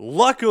 damn.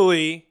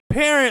 Luckily,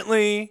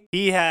 apparently,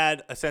 he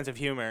had a sense of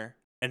humor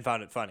and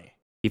found it funny.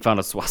 He found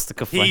a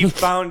swastika He funny.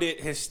 found it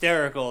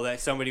hysterical that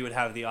somebody would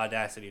have the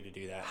audacity to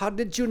do that. How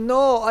did you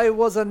know I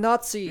was a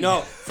Nazi?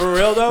 No, for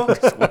real though,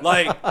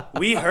 like,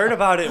 we heard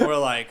about it and we're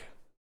like,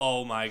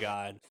 oh my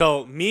God.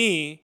 So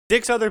me,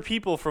 6 other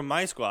people from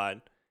my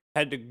squad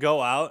had to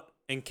go out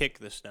and kick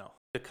the snow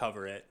to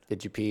cover it.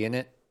 Did you pee in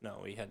it? No,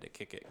 we had to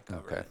kick it and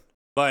cover Okay. it.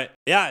 But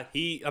yeah,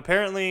 he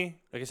apparently,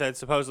 like I said,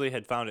 supposedly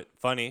had found it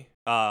funny.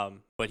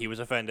 But he was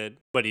offended,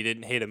 but he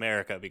didn't hate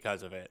America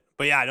because of it.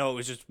 But yeah, no, it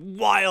was just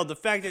wild. The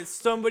fact that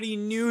somebody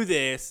knew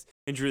this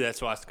and drew that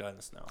swastika in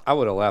the snow. I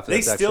would have laughed. We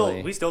That's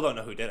actually. still don't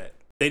know who did it.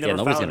 They never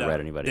nobody's found gonna out. rat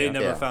anybody They out.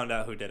 never Yeah. found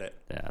out who did it.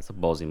 Yeah, that's a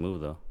ballsy move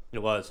though. It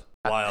was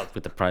wild.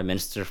 With the prime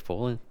minister of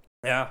Poland,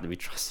 Yeah. do we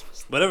trust him?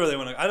 Whatever they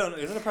want to. I don't know.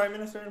 Is it a prime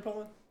minister in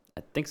Poland?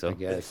 I think so. I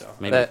guess. so.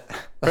 Maybe That,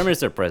 prime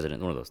minister or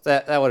president, one of those.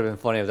 that would have been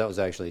funny if that was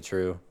actually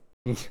true.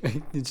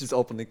 He just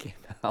openly came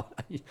out.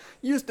 I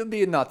used to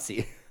be a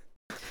Nazi.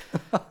 You're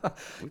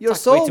talked way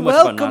so too much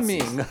about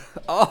welcoming.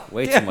 Oh,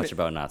 Way too damn much it.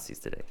 about Nazis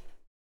today.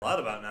 A lot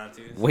about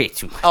Nazis. Way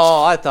too much.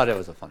 Oh, I thought it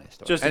was a funny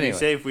story. Just to anyway, be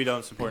safe, we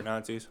don't support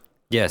Nazis.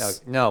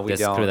 Yes. No, we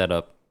Let's don't. clear that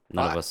up.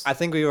 None of us. I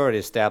think we already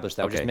established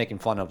that. We're just Okay. making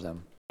fun of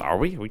them. Are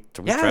we? Yes,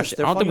 trashed? I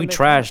they're don't fun think we to make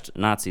fun of. trashed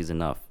Nazis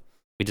enough.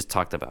 We just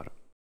talked about it.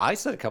 I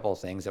said a couple of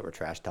things that were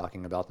trash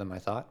talking about them, I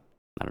thought.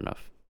 Not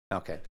enough.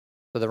 Okay.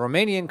 So the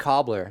Romanian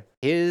cobbler,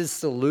 his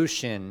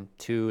solution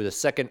to the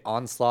second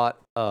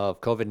onslaught of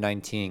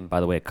COVID-19.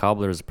 By the way, a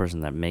cobbler is a person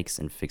that makes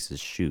and fixes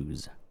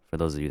shoes. For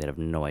those of you that have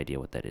no idea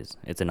what that is,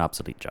 it's an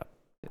obsolete job.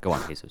 Go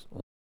on, Jesus.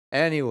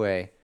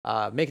 Anyway,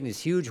 making these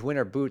huge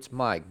winter boots.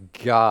 My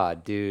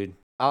God, dude.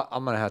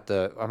 I'm gonna have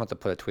to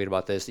put a tweet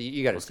about this.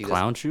 You got to see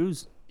Clown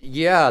shoes? this.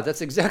 Yeah,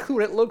 that's exactly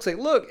what it looks like.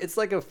 Look, it's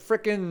like a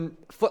freaking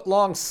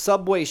foot-long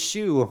Subway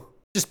shoe.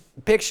 Just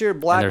picture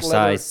black And they're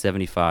leather. size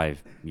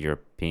 75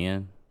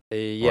 European or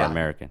Yeah.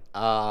 American.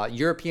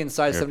 European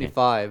size European.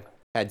 75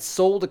 had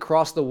sold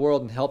across the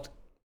world and helped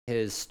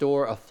his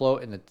store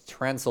afloat in the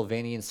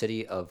Transylvanian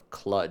city of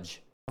Cluj.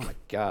 Oh my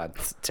God.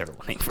 That's a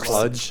terrible name for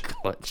Cluj.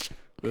 Clutch.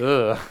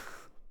 Ugh.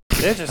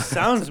 It just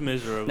sounds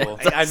miserable.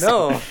 I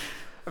know.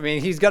 I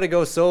mean, he's got to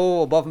go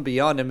so above and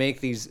beyond to make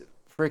these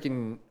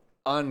freaking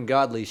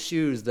ungodly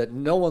shoes that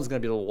no one's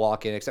going to be able to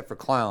walk in except for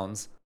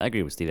clowns. I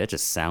agree with Steve. That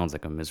just sounds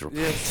like a miserable.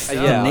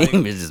 Yeah. The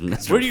name is just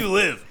miserable. Where do you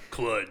live?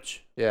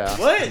 Clutch. Yeah.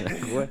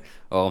 What?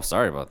 Oh, I'm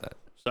sorry about that.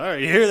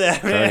 Sorry to hear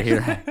that, Sorry man. to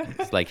hear.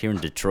 It's like here in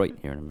Detroit,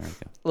 here in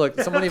America. Look,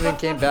 someone even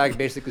came back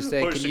basically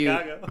saying, Or can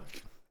Chicago.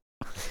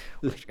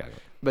 Chicago.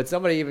 but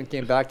somebody even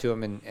came back to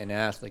him and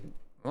asked, like,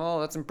 well,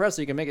 that's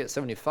impressive. You can make it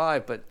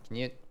 75, but can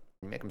you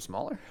make them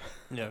smaller?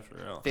 Yeah, for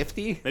real.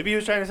 50? Maybe he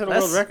was trying to set a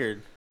That's- world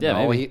record. Yeah,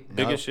 No, maybe.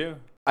 Biggest shoe.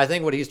 I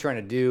think what he's trying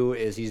to do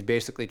is he's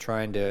basically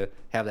trying to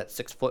have that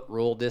 6-foot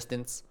rule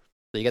distance.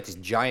 So you got these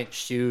giant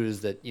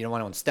shoes that you don't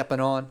want anyone stepping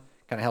on.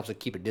 Kind of helps it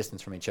keep a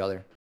distance from each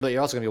other. But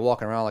you're also going to be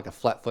walking around like a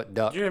flat-foot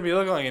duck. You're gonna be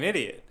looking like an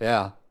idiot.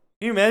 Yeah.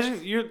 Can you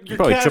imagine? Your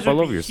probably calves trip all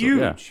would over be yourself,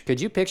 yeah. huge. Could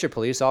you picture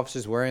police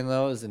officers wearing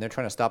those and they're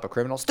trying to stop a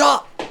criminal?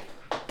 Stop!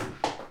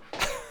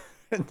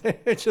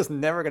 They're just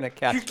never going to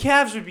Your catch.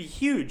 calves would be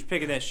huge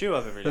picking that shoe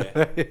up every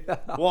day.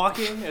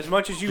 Walking as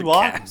much as you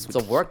walk. It's a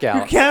Your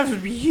workout. calves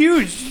would be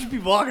huge. You'd be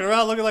walking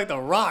around looking like the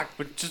Rock,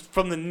 but just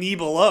from the knee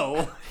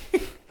below.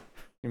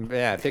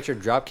 Yeah, picture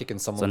drop kicking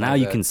someone. So now like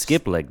you that. can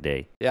skip leg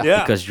day Yeah.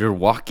 Yeah. because you're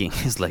walking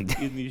is like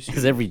You should-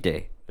 because every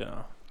day.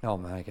 Yeah. Oh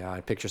my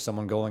God. Picture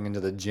someone going into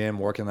the gym,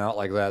 working out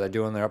like that. They're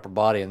doing their upper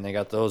body and they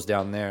got those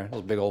down there.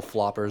 Those big old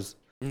floppers.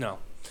 No.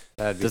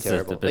 That'd be This is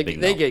terrible. the big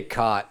They no. get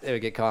caught. They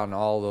would get caught on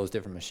all those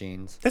different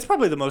machines. That's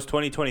probably the most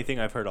 2020 thing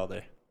I've heard all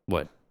day.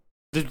 What?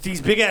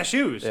 These big ass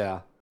shoes.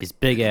 Yeah. These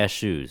big ass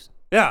shoes.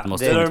 Yeah, The most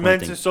that are 2020 meant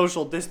thing. to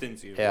social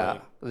distance you. Yeah,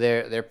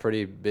 like, they're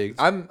pretty big.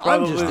 I'm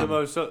probably just the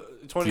most So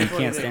 2020 you can't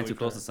thing stand too we've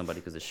close heard. to somebody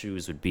because the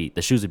shoes would be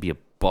a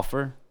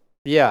buffer.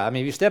 yeah. I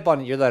mean, if you step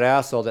on, you're that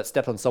asshole that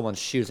stepped on someone's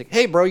shoes. Like,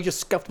 hey, bro, you just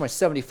scuffed my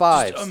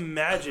 75s. Just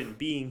imagine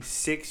being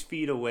 6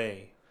 feet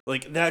away.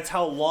 Like that's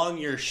how long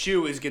your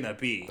shoe is gonna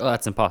be. Oh,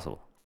 that's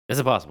impossible. It's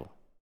impossible.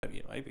 I mean,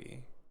 it might be.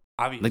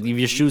 Obviously, Like if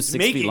your shoe's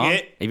 6 feet making long,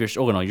 it- if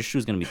your your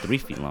shoe's gonna be 3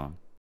 feet long.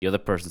 The other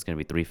person's gonna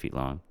be 3 feet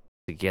long.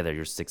 Together,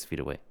 you're 6 feet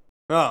away.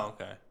 Oh,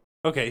 okay.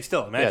 Okay,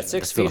 still imagine. Yeah,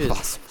 6 still feet is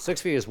impossible.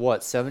 6 feet is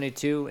what,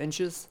 72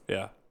 inches?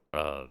 Yeah.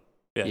 Uh,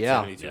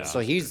 Yeah. 72. So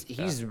he's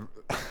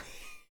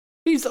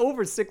he's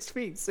over 6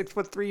 feet,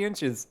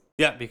 6'3"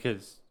 Yeah,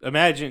 because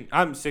imagine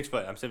I'm 6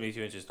 foot. I'm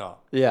 72 inches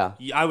tall. Yeah,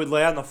 I would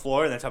lay on the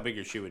floor, and that's how big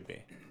your shoe would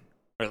be,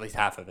 or at least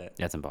half of it.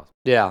 that's impossible.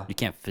 yeah. You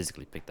can't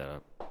physically pick that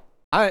up.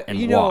 And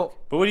walk. know,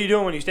 But what are you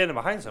doing when you're standing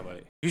behind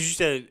somebody? Because you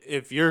said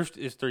if yours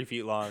is 3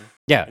 feet long,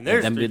 Yeah, And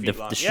there's then 3 the, feet the,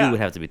 long, the shoe yeah. would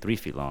have to be 3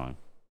 feet long.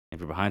 If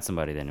you're behind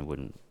somebody, then it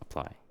wouldn't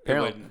apply. it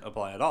Apparently- wouldn't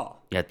apply at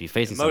all. You have to be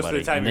facing Most somebody.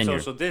 of the time, and your then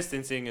social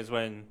distancing is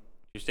when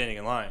you're standing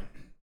in line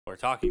or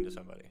talking to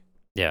somebody.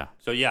 yeah,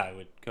 So yeah, it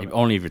would come.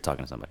 only if you're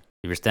talking to somebody.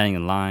 If you're standing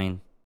in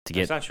line to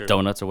That's get not true.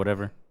 donuts or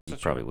whatever, it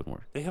not probably true. wouldn't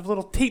work. They have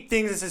little tape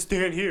things that says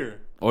stand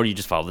here. Or you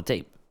just follow the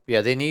tape.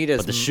 yeah, they need as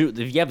But the shoe,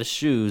 if you have the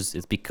shoes,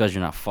 it's because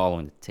you're not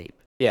following the tape.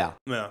 Yeah,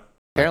 Yeah.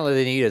 apparently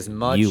they need as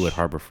much. You at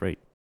Harbor Freight.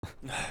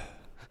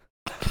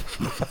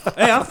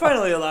 Hey, I'm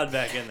finally allowed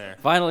back in there.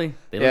 Finally,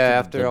 they Yeah, lifted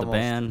after the almost-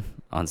 ban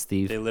on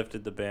Steve. They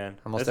lifted the ban.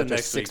 almost That's a after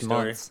next 6 week's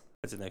story. months.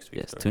 That's a next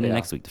week Yes, story. tune in Yeah.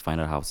 next week to find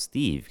out how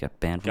Steve got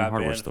banned from Got the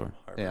hardware banned store. from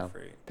Harbor Yeah.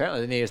 Freight.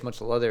 Apparently they need as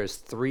much leather as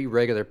 3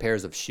 regular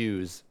pairs of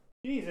shoes.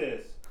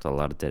 Jesus. It's a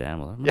lot of dead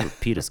animals. I wonder what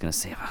Peter's gonna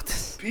say about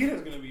this.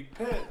 Peter's gonna be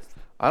pissed.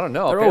 I don't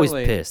know. They're always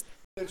apparently- pissed.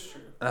 That's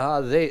true.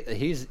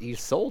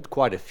 He's sold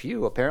quite a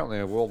few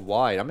apparently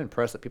worldwide. I'm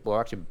impressed that people are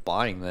actually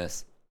buying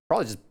this.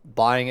 Probably just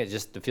buying it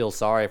just to feel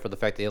sorry for the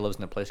fact that he lives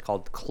in a place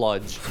called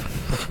Cludge.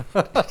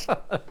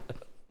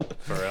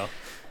 For real.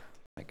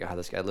 My God,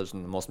 this guy lives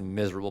in the most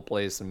miserable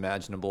place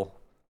imaginable.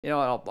 You know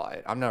what? I'll buy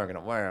it. I'm never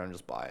gonna wear it.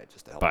 Just buy it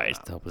just to help. Buy him it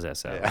out. to help his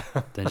ass out. Yeah.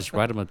 Then just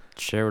write him a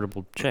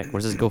charitable check.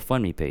 Where's his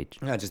GoFundMe page?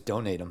 Yeah, just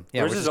donate him.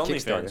 Yeah, Where's his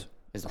Kickstarter? OnlyFans?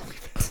 His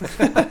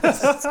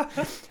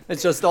OnlyFans.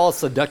 It's just all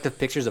seductive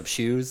pictures of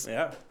shoes.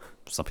 Yeah.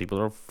 Some people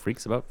are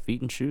freaks about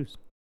feet and shoes.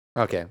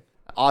 Okay.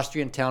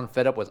 Austrian town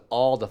fed up with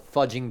all the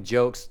fudging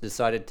jokes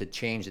decided to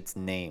change its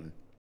name.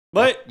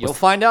 But You'll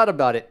find out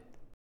about it.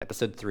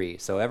 Episode 3.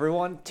 So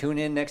everyone, tune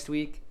in next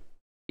week.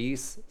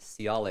 Peace.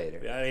 See y'all later.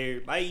 get out of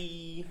here.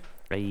 Bye.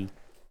 Right.